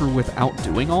the Reaper without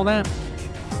doing all that.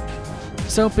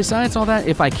 So besides all that,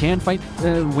 if I can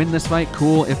win this fight,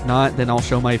 cool. If not, then I'll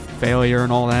show my failure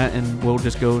and all that, and we'll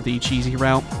just go the cheesy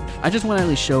route. I just want to at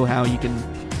least show how you can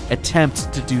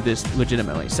attempt to do this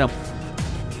legitimately. So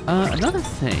another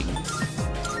thing,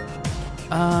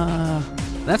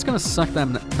 that's gonna suck that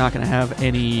I'm not gonna have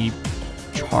any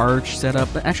charge set up.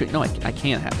 But actually, no, I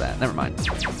can't have that. Never mind.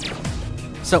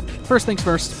 So first things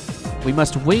first, we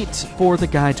must wait for the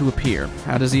guy to appear.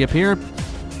 How does he appear?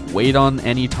 Wait on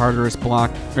any Tartarus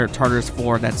block or Tartarus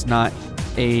floor that's not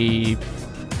a,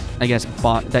 I guess,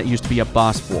 that used to be a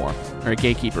boss floor or a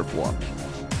gatekeeper floor.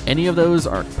 Any of those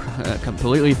are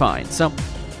completely fine. So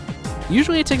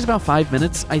usually it takes about 5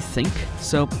 minutes, I think.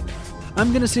 So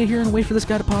I'm gonna sit here and wait for this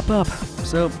guy to pop up.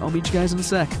 So I'll meet you guys in a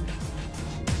sec.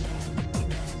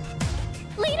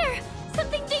 Leader,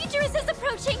 something dangerous is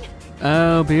approaching.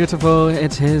 Oh, beautiful.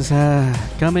 It is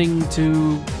coming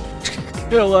to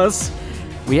kill us.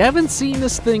 We haven't seen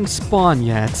this thing spawn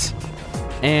yet.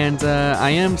 And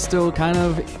I am still kind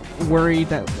of worried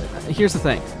that... Here's the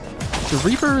thing. The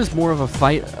Reaper is more of a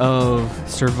fight of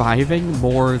surviving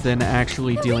more than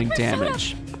actually dealing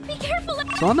damage. Be careful.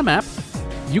 So on the map,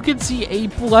 you can see a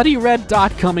bloody red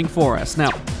dot coming for us.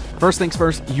 Now, first things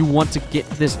first, you want to get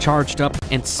this charged up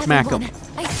and smack him.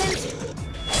 I sent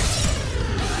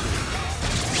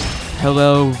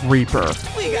Hello, Reaper.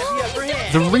 We got the upper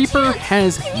hand. The Reaper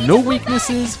has no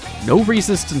weaknesses, no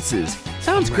resistances.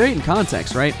 Sounds great in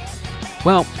context, right?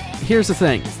 Well, here's the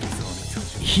thing.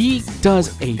 He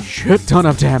does a shit ton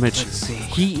of damage.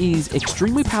 He is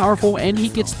extremely powerful, and he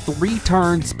gets 3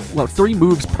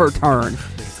 moves per turn.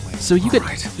 So he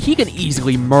could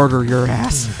easily murder your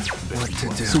ass.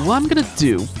 So what I'm gonna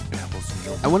do,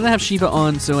 I want to have Shiva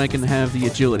on so I can have the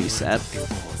agility set,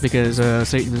 because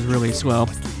Satan is really slow.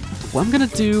 What I'm gonna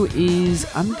do is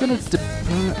I'm gonna do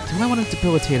I want to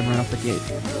debilitate him right off the gate?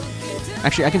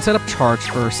 Actually, I can set up charge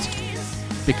first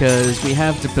because we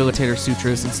have debilitator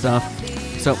sutras and stuff.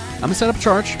 So I'm gonna set up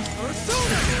charge.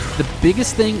 The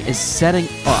biggest thing is setting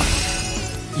up.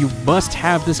 You must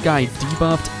have this guy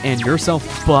debuffed and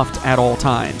yourself buffed at all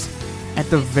times. At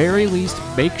the very least,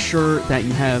 make sure that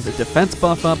you have a defense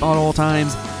buff up at all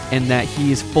times and that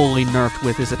he is fully nerfed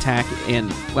with his attack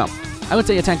and, well, I would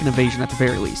say attack and evasion at the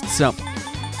very least. So,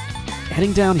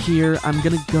 heading down here, I'm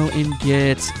gonna go and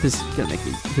get this.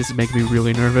 This is making me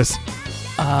really nervous.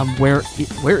 Where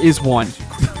is one?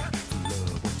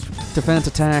 Defense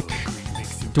attack.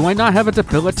 Do I not have a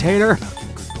debilitator?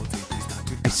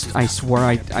 I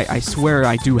swear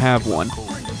I do have one.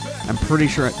 I'm pretty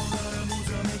sure.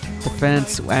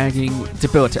 Defense, wagging,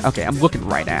 debilitate. Okay, I'm looking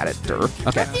right at it.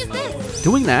 Okay,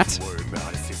 doing that.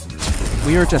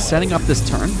 We are just setting up this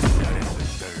turn.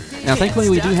 Now, thankfully,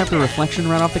 we do have the reflection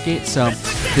right off the gate, so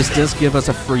this does give us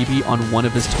a freebie on one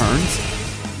of his turns.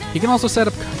 He can also set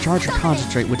up charge or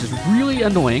concentrate, which is really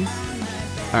annoying.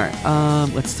 Alright,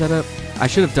 let's set up... I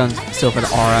should have done Sylvan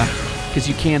Aura, because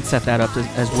you can set that up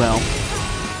as well.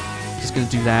 Just gonna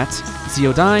do that.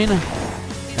 Zeodyne.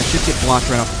 That should get blocked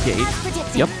right off the gate.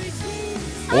 Yep.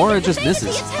 Or it just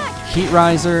misses. Heat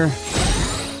Riser.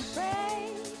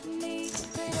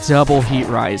 Double Heat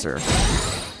Riser.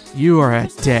 You are a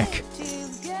dick.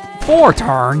 4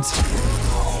 turns!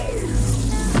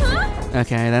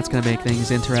 Okay, that's gonna make things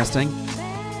interesting.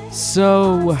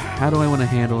 So, how do I want to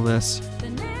handle this?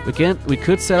 We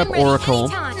could set up Oracle.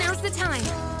 Now's the time.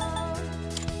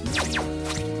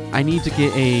 I need to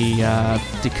get a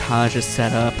Dekaja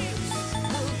set up.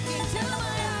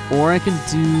 Or I can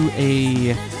do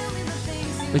a...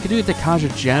 We could do a Dekaja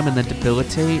Gem and then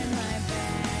debilitate.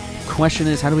 Question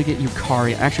is, how do we get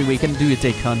Yukari? Actually, we can do a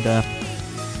Dekunda.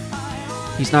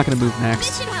 He's not going to move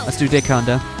next. Let's do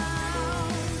Dekunda.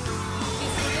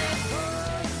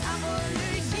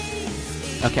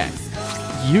 Okay.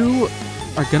 you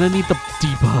are gonna need the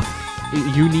debuff.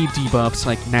 You need debuffs,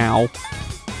 like, now.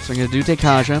 So I'm gonna do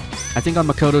Teikaja. I think on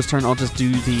Makoto's turn, I'll just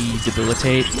do the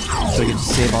Debilitate, so we can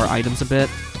save our items a bit.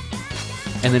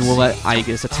 And then we'll let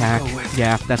Aigis attack.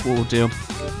 Yeah, that's what we'll do.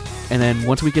 And then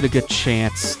once we get a good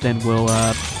chance, then we'll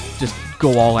just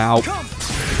go all out.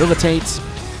 Debilitate.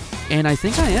 And I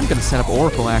think I am gonna set up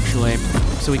Oracle, actually,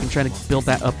 so we can try to build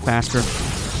that up faster.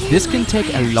 This can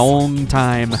take a long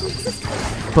time,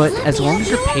 but as long as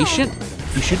you're patient,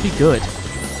 you should be good.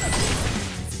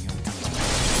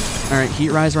 Alright,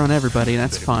 Heat Riser on everybody,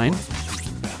 that's fine.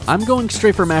 I'm going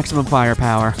straight for maximum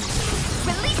firepower.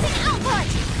 Releasing output!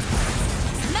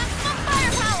 Maximum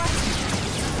firepower!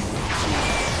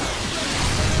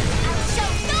 I'll show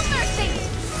no mercy!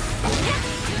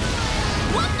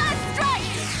 One last strike!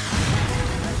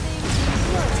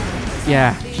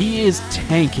 Yeah, he is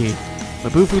tanky.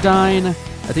 Mabufudyne, I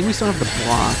think we still have the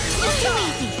block.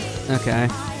 Okay,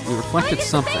 we reflected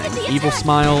something. Evil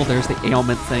Smile, there's the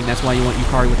ailment thing. That's why you want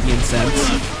Yukari with the incense.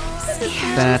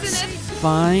 That's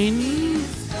fine.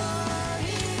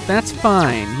 That's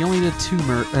fine. He only did two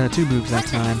moves that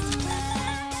time.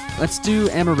 Let's do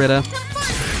Amarita.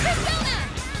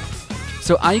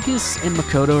 So Aigis and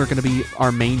Makoto are going to be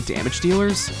our main damage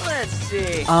dealers. Let's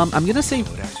see. I'm going to save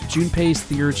Junpei's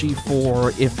Theurgy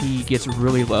for if he gets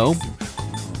really low.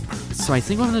 So I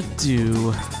think what I'm going to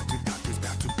do...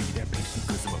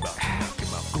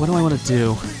 What do I want to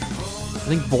do? I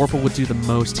think Vorpal would do the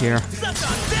most here.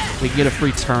 We can get a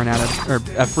free turn out of, or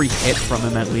a free hit from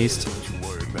him at least.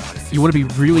 You want to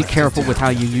be really careful with how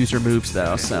you use your moves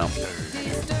though, so.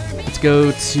 Let's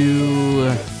go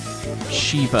to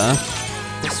Shiva.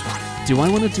 Do I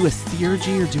want to do a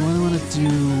Theurgy or do I want to do...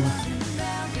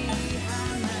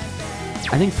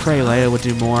 I think Prelea would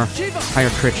do more. Higher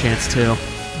crit chance too.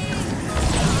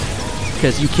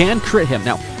 Because you can crit him.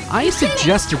 Now, I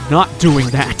suggest you're not doing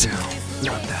that.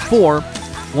 For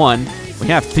one, we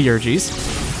have Theurgies.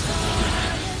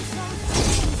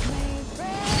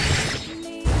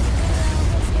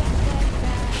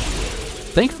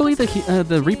 Thankfully,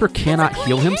 the Reaper cannot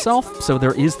heal himself, so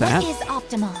there is that. Is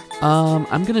optimal.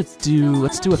 I'm gonna do.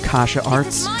 Let's do Akasha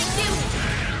Arts.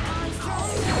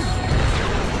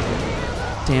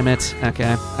 Damn it.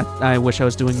 Okay, I wish I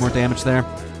was doing more damage there.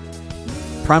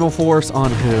 Primal Force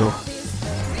on who?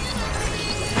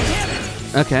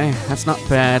 Okay, that's not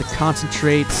bad.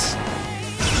 Concentrates.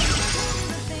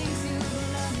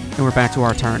 And we're back to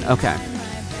our turn. Okay.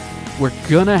 We're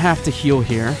gonna have to heal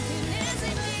here.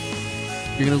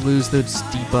 You're gonna lose those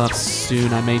debuffs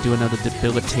soon. I may do another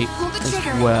Debilitate as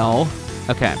well.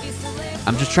 Okay.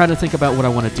 I'm just trying to think about what I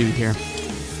want to do here.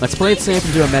 Let's play it safe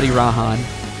and do a Medi Rahan.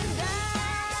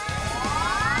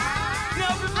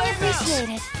 I appreciate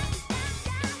it.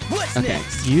 Okay,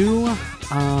 you,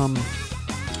 I'm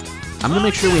gonna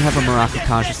make sure we have a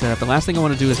Maracakaja set up. The last thing I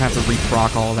want to do is have to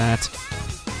reproc all that.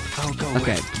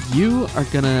 Okay, you are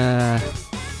gonna...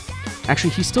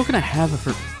 Actually, he's still gonna have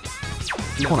a...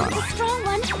 Hold on. Strong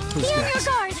one. Be on your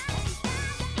guard.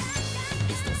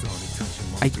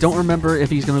 I don't remember if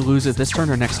he's gonna lose it this turn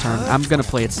or next turn. I'm gonna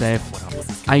play it safe.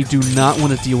 I do not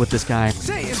want to deal with this guy.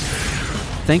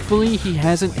 Thankfully, he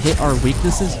hasn't hit our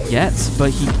weaknesses yet, but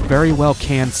he very well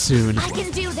can soon. I can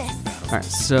do this. All right,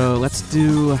 so let's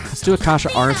do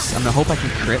Akasha Arts. I'm gonna hope I can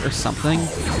crit or something,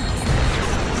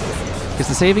 because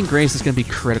the saving grace is gonna be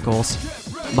criticals.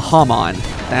 Bahamon,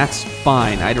 that's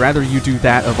fine. I'd rather you do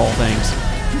that of all things.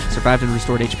 Survived and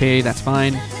restored HP, that's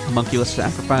fine. Homunculus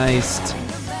sacrificed.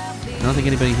 I don't think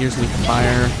anybody here's weak to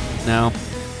fire. No.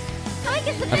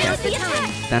 Okay,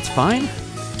 that's fine.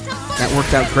 That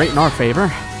worked out great in our favor.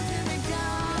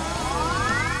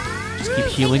 Just keep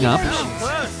healing up.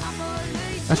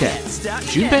 Okay,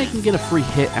 Junpei can get a free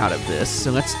hit out of this,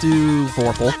 so let's do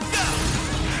Vorpal.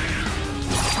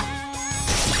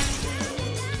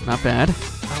 Not bad.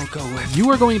 You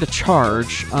are going to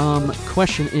charge.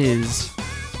 Question is,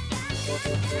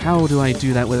 how do I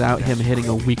do that without him hitting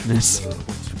a weakness?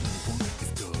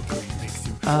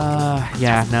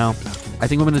 Yeah, no. I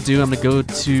think what I'm gonna do, I'm gonna go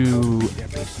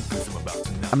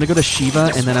to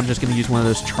Shiva, and then I'm just gonna use one of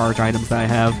those charge items that I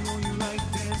have,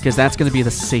 because that's gonna be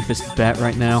the safest bet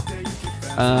right now.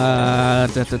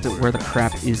 Where the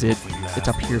crap is it? It's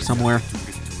up here somewhere.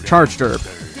 Charge Derb.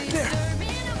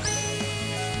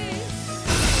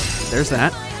 There's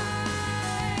that.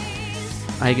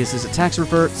 Aigis' attacks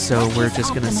revert, so we're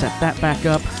just gonna set that back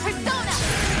up.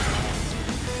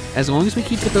 As long as we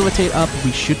keep Debilitate up,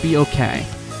 we should be okay.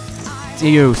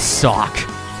 You suck.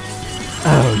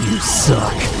 Oh, you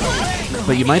suck.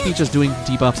 But you might be just doing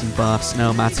debuffs and buffs.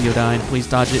 No, Matsuyodyne, please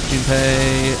dodge it,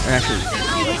 Junpei. Or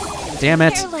actually, damn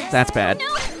it. That's bad. No,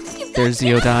 you've There's got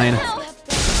to Zeodyne.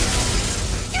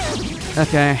 now.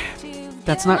 Okay.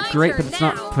 That's not great, but it's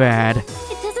not bad. It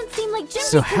doesn't seem like Jim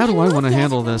So how do I want to yet.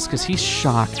 handle this? Because he's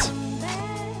shocked.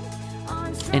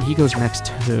 And he goes next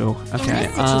too. Okay,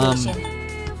 In this situation,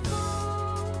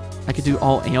 I could do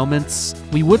all ailments.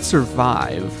 We would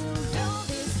survive.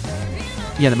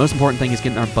 Yeah, the most important thing is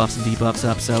getting our buffs and debuffs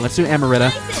up, so let's do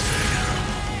Amarita.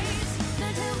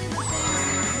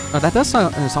 Oh, that does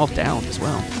solve down as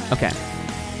well. Okay.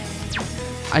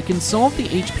 I can solve the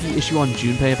HP issue on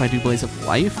Junpei if I do Blaze of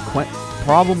Life.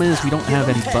 Problem is, we don't have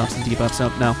any buffs and debuffs, so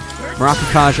no.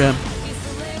 Marakukaja.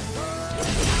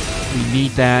 We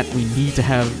need that. We need to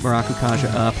have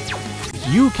Marakukaja up.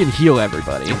 You can heal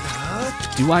everybody.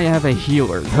 Do I have a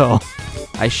healer, though?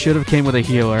 I should have came with a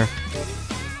healer.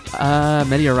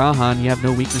 Mediarahan, you have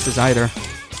no weaknesses either.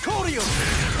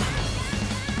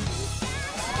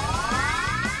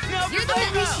 you're the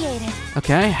appreciated.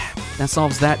 Okay, that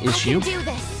solves that I can issue. do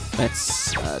this.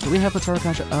 Let's, do we have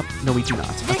Matarakaja up? No, we do not.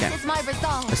 This Okay, is my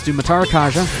resolve. let's do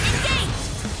Matarakaja.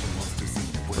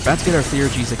 Engage. We're about to get our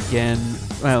Theurgies again.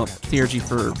 Well, Theurgy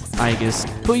for Aegis.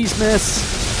 Please miss!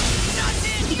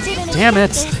 You didn't Damn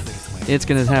it! expect this. It's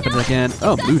gonna happen again.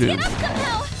 Oh, Gotta Voodoo. get up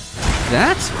somehow.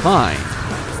 That's fine.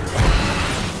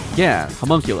 Yeah,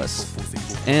 Homunculus.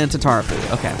 And Tatarafu.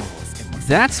 Okay.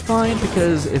 That's fine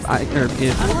because if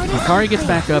Hikari gets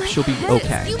back up, she'll be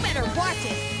okay. You better watch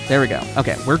it. There we go.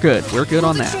 Okay, we're good. We're good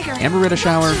on that. Amarita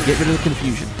Shower, get rid of the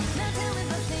confusion.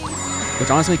 Which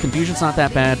honestly, confusion's not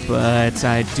that bad, but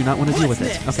I do not want to deal with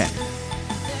it. Okay.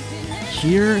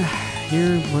 Here,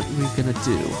 what we're gonna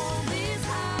do?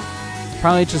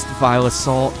 Probably just Vile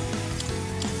Assault.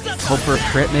 Hope for a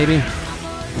crit, maybe?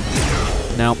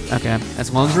 No. Okay.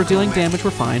 As long as we're dealing damage,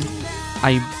 we're fine.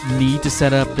 I need to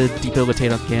set up the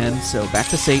Debilitate again, so back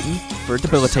to Satan for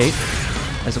Debilitate.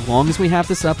 As long as we have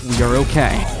this up, we are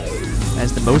okay.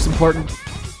 As the most important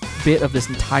bit of this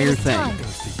entire thing.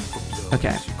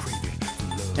 Okay.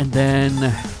 And then...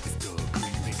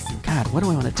 God, what do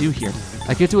I want to do here?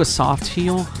 I could do a soft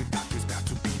heal.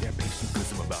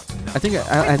 I think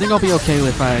I'll be okay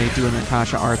if I do an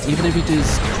Akasha Arts. Even if he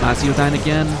does Zeodyne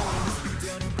again,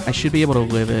 I should be able to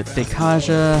live it.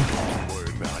 Dekaja...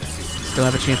 Still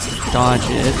have a chance to dodge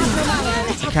it.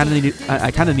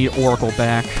 I kind of need Oracle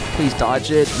back. Please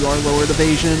dodge it. You are lowered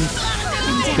evasion.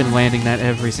 You've been landing that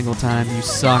every single time. You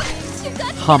suck.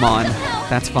 Hum on.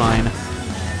 That's fine.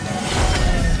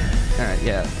 Alright,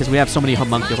 yeah. Because we have so many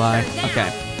homunculi. Okay.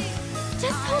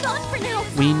 Just hold on for now.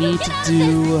 We need to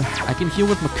do... I can heal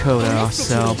with Makoto,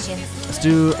 so... Let's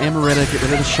do Amarita, get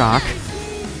rid of the shock.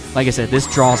 Like I said, this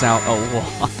draws out a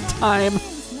long time.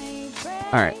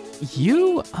 Alright.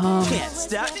 You, Can't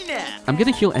stop me now. I'm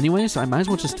gonna heal anyway, so I might as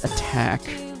well just attack.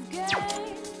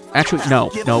 Actually, no,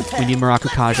 we need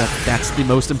Marakukaja. That's the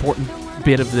most important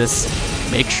bit of this.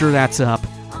 Make sure that's up.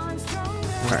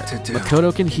 Alright,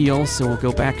 Makoto can heal, so we'll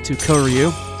go back to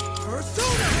Koryu.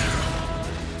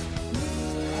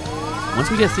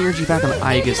 Once we get Theurgy back on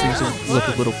Aegis, things will look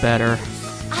a little better.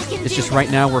 It's just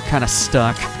right now we're kind of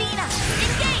stuck.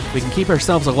 We can keep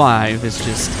ourselves alive, it's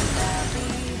just...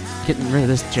 getting rid of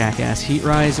this jackass. Heat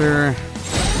Riser.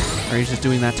 Or he's just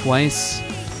doing that twice.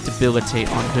 Debilitate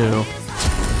on who?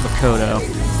 Makoto.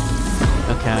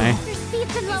 Okay. Your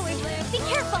speed's been lowered. Be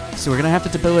careful. So we're gonna have to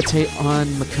debilitate on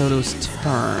Makoto's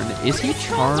turn. Is he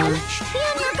charged? Be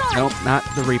on your guard. Nope, not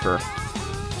the Reaper.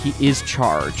 He is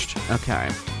charged. Okay.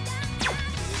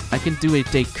 I can do a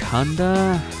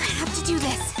Dekunda. I have to do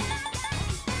this.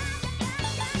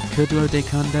 Could do a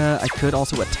Dekunda. I could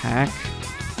also attack.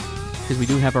 Because we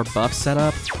do have our buff set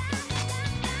up.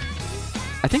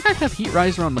 I think I have Heat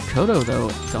Riser on Makoto, though,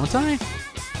 don't I?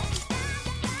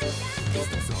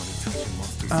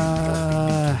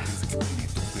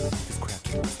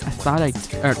 I thought I...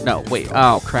 Or, no, wait.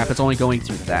 Oh, crap. It's only going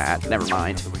through that. Never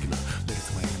mind.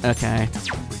 Okay.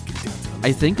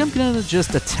 I think I'm going to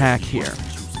just attack here.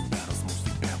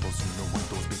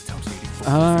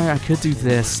 I could do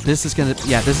this. This is going to...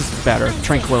 Yeah, this is better.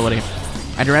 Tranquility.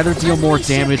 I'd rather deal more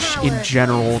damage in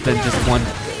general than just one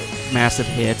massive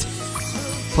hit.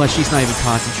 Plus, she's not even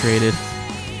concentrated.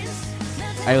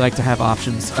 I like to have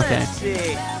options. Okay.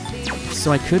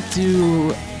 So I could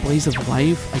do Blaze of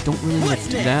Life. I don't really want to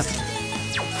do that.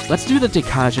 Let's do the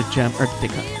Dekaja gem. Or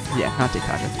yeah, not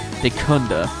Dekaja.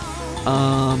 Dekunda.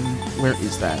 Where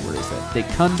is that? Where is that?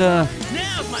 Dekunda.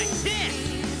 Now's my chance.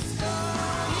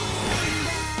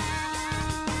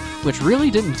 Which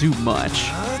really didn't do much.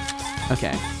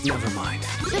 Okay. Never mind.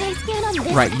 Should I scan on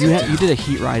this? Right, you did a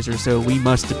Heat Riser, so we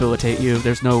must debilitate you.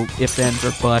 There's no ifs, ands,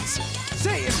 or buts.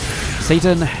 Say it.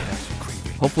 Satan,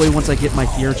 Hopefully once I get my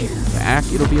theurgy back,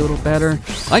 it'll be a little better.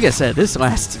 Like I said, this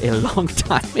lasts a long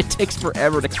time. It takes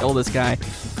forever to kill this guy.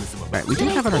 Alright, we do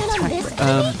have an attack.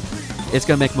 It's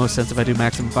gonna make most sense if I do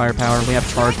maximum firepower. We have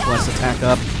charge plus attack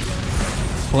up.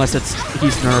 Plus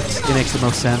he's nerfed. It makes the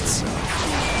most sense.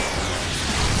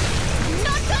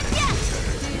 Not done yet.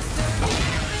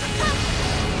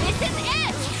 This is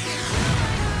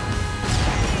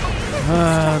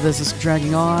it. This is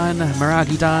dragging on.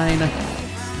 Miragi dying.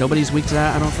 Nobody's weak to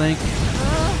that, I don't think.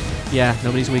 Yeah,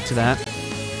 nobody's weak to that.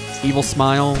 Evil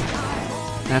Smile.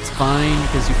 That's fine,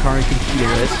 because Yukari can heal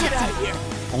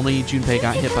it. Only Junpei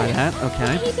got hit by that.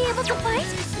 Okay. Will he be able to fight?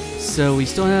 So we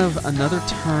still have another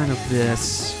turn of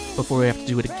this before we have to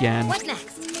do it again. What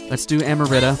next? Let's do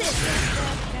Amarita.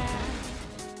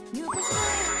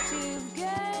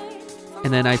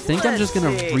 And then I think I'm just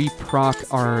going to re-proc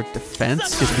our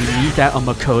defense, because we need that on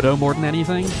Makoto more than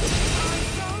anything.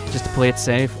 Just to play it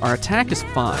safe. Our attack is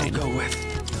fine.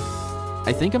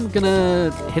 I think I'm going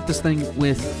to hit this thing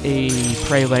with a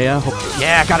Preleia.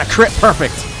 Yeah, got a crit.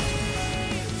 Perfect.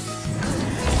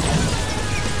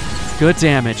 Good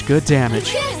damage. Good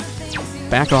damage.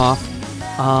 Back off.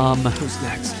 Who's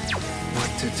next? What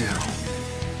to do?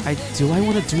 Do I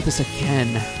want to do this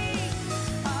again?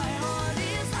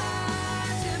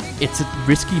 It's a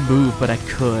risky move, but I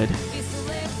could.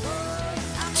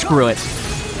 Screw it.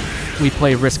 We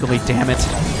play riskily, damn it.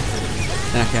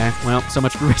 Okay, well, so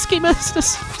much for risky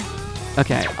business.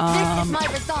 Okay, This is my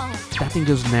resolve. that thing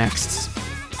goes next.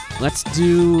 Let's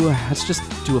just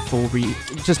do a full heal.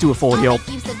 Make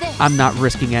use of this. I'm not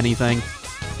risking anything.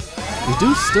 We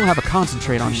do still have a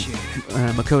concentrate on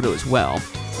Makoto as well.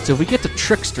 So if we get to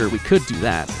Trickster, we could do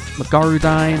that. Magaru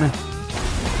dying.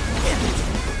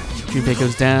 Junpei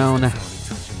goes down.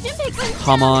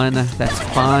 Come on, that's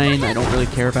fine. I don't really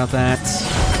care about that.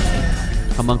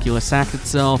 Homunculus sacked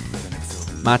itself.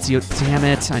 Matsuo, damn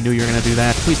it. I knew you were going to do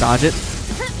that. Please dodge it.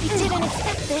 I didn't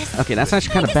expect this. Okay, that's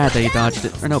actually kind of bad that he dodged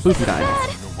it. Or no, Bufu died.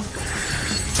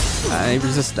 I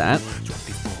resist that.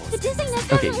 The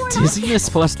dizziness Okay, doesn't work. dizziness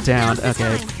plus down.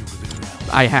 Okay.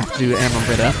 I have to do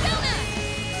Amarita.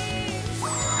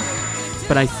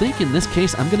 But I think in this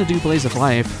case, I'm going to do Blaze of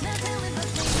Life.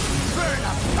 Burn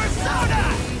up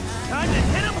Persona! Time to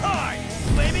hit him hard!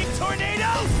 Flaming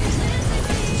tornado!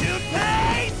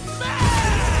 Junpei!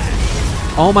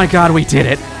 Smash! Oh my god, we did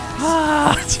it!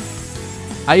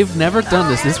 I've never done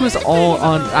this. This was all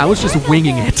on... I was just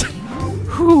winging it.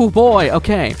 Whew, boy.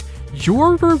 Okay.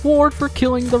 Your reward for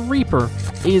killing the Reaper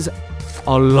is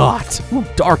a lot. Ooh,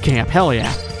 Dark Camp. Hell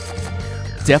yeah.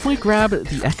 Definitely grab the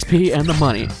XP and the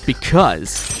money,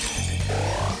 because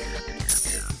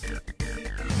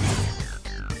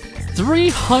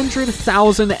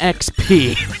 300,000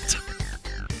 XP.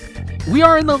 We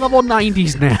are in the level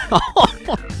 90s now.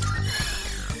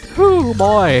 Whew,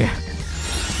 boy.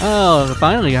 Oh,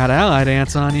 finally got Ally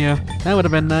Dance on you. That would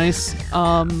have been nice.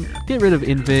 Get rid of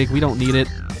Invig. We don't need it.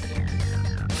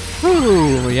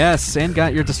 Whew, yes, and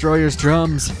got your Destroyer's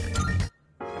drums.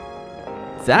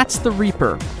 That's the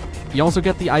Reaper. You also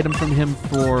get the item from him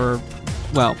for,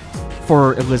 well,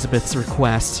 for Elizabeth's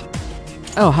request.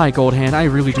 Oh, hi, Goldhand. I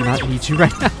really do not need you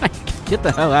right now. Get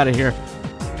the hell out of here.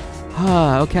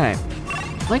 Okay.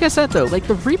 Like I said, though, like,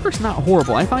 the Reaper's not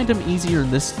horrible. I find him easier in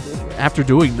this... After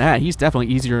doing that, he's definitely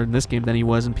easier in this game than he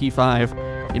was in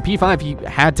P5. In P5, you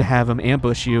had to have him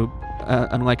ambush you,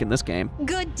 unlike in this game.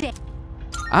 Good day.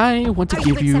 I want to Are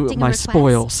give you accepting a my request?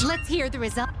 spoils. Let's hear the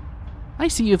result. I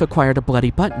see you've acquired a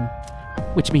bloody button,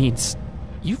 which means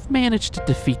you've managed to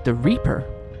defeat the Reaper.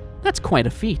 That's quite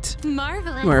a feat.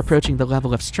 Marvelous. You are approaching the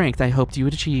level of strength I hoped you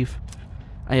would achieve.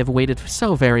 I have waited for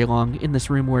so very long in this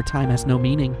room where time has no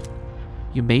meaning.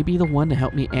 You may be the one to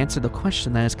help me answer the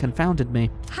question that has confounded me.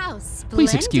 How splendid.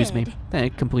 Please excuse me.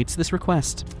 That completes this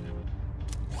request.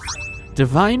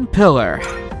 Divine Pillar.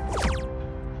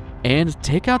 And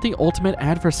take out the ultimate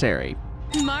adversary.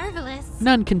 Marvelous.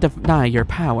 None can deny your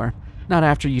power, not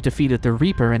after you defeated the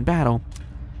Reaper in battle.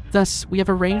 Thus, we have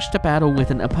arranged to battle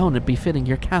with an opponent befitting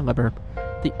your caliber,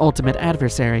 the ultimate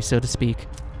adversary, so to speak.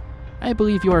 I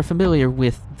believe you are familiar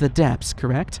with the depths,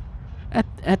 correct?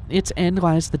 At its end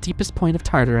lies the deepest point of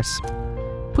Tartarus.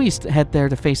 Please head there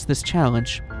to face this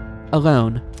challenge.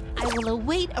 Alone. I will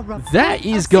await a report That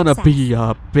is of gonna success. be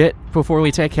a bit before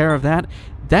we take care of that.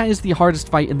 That is the hardest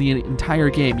fight in the entire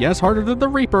game. Yes, harder than the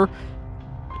Reaper.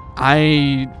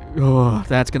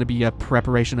 That's gonna be a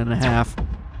preparation and a half.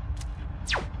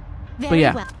 Very But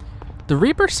yeah, well. the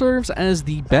Reaper serves as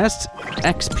the best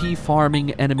XP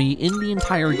farming enemy in the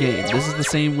entire game. This is the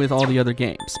same with all the other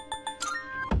games.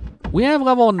 We have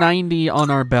level 90 on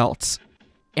our belts.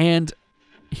 And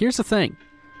here's the thing.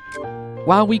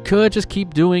 while we could just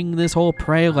keep doing this whole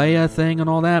Pray Leia thing and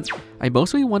all that, I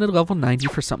mostly wanted level 90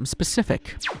 for something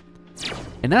specific.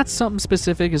 And that something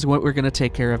specific is what we're going to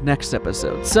take care of next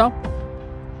episode. So,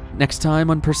 next time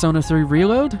on Persona 3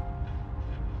 Reload,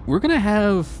 we're going to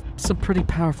have some pretty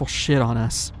powerful shit on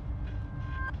us.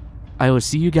 I will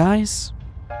see you guys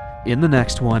in the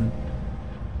next one.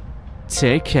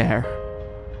 Take care.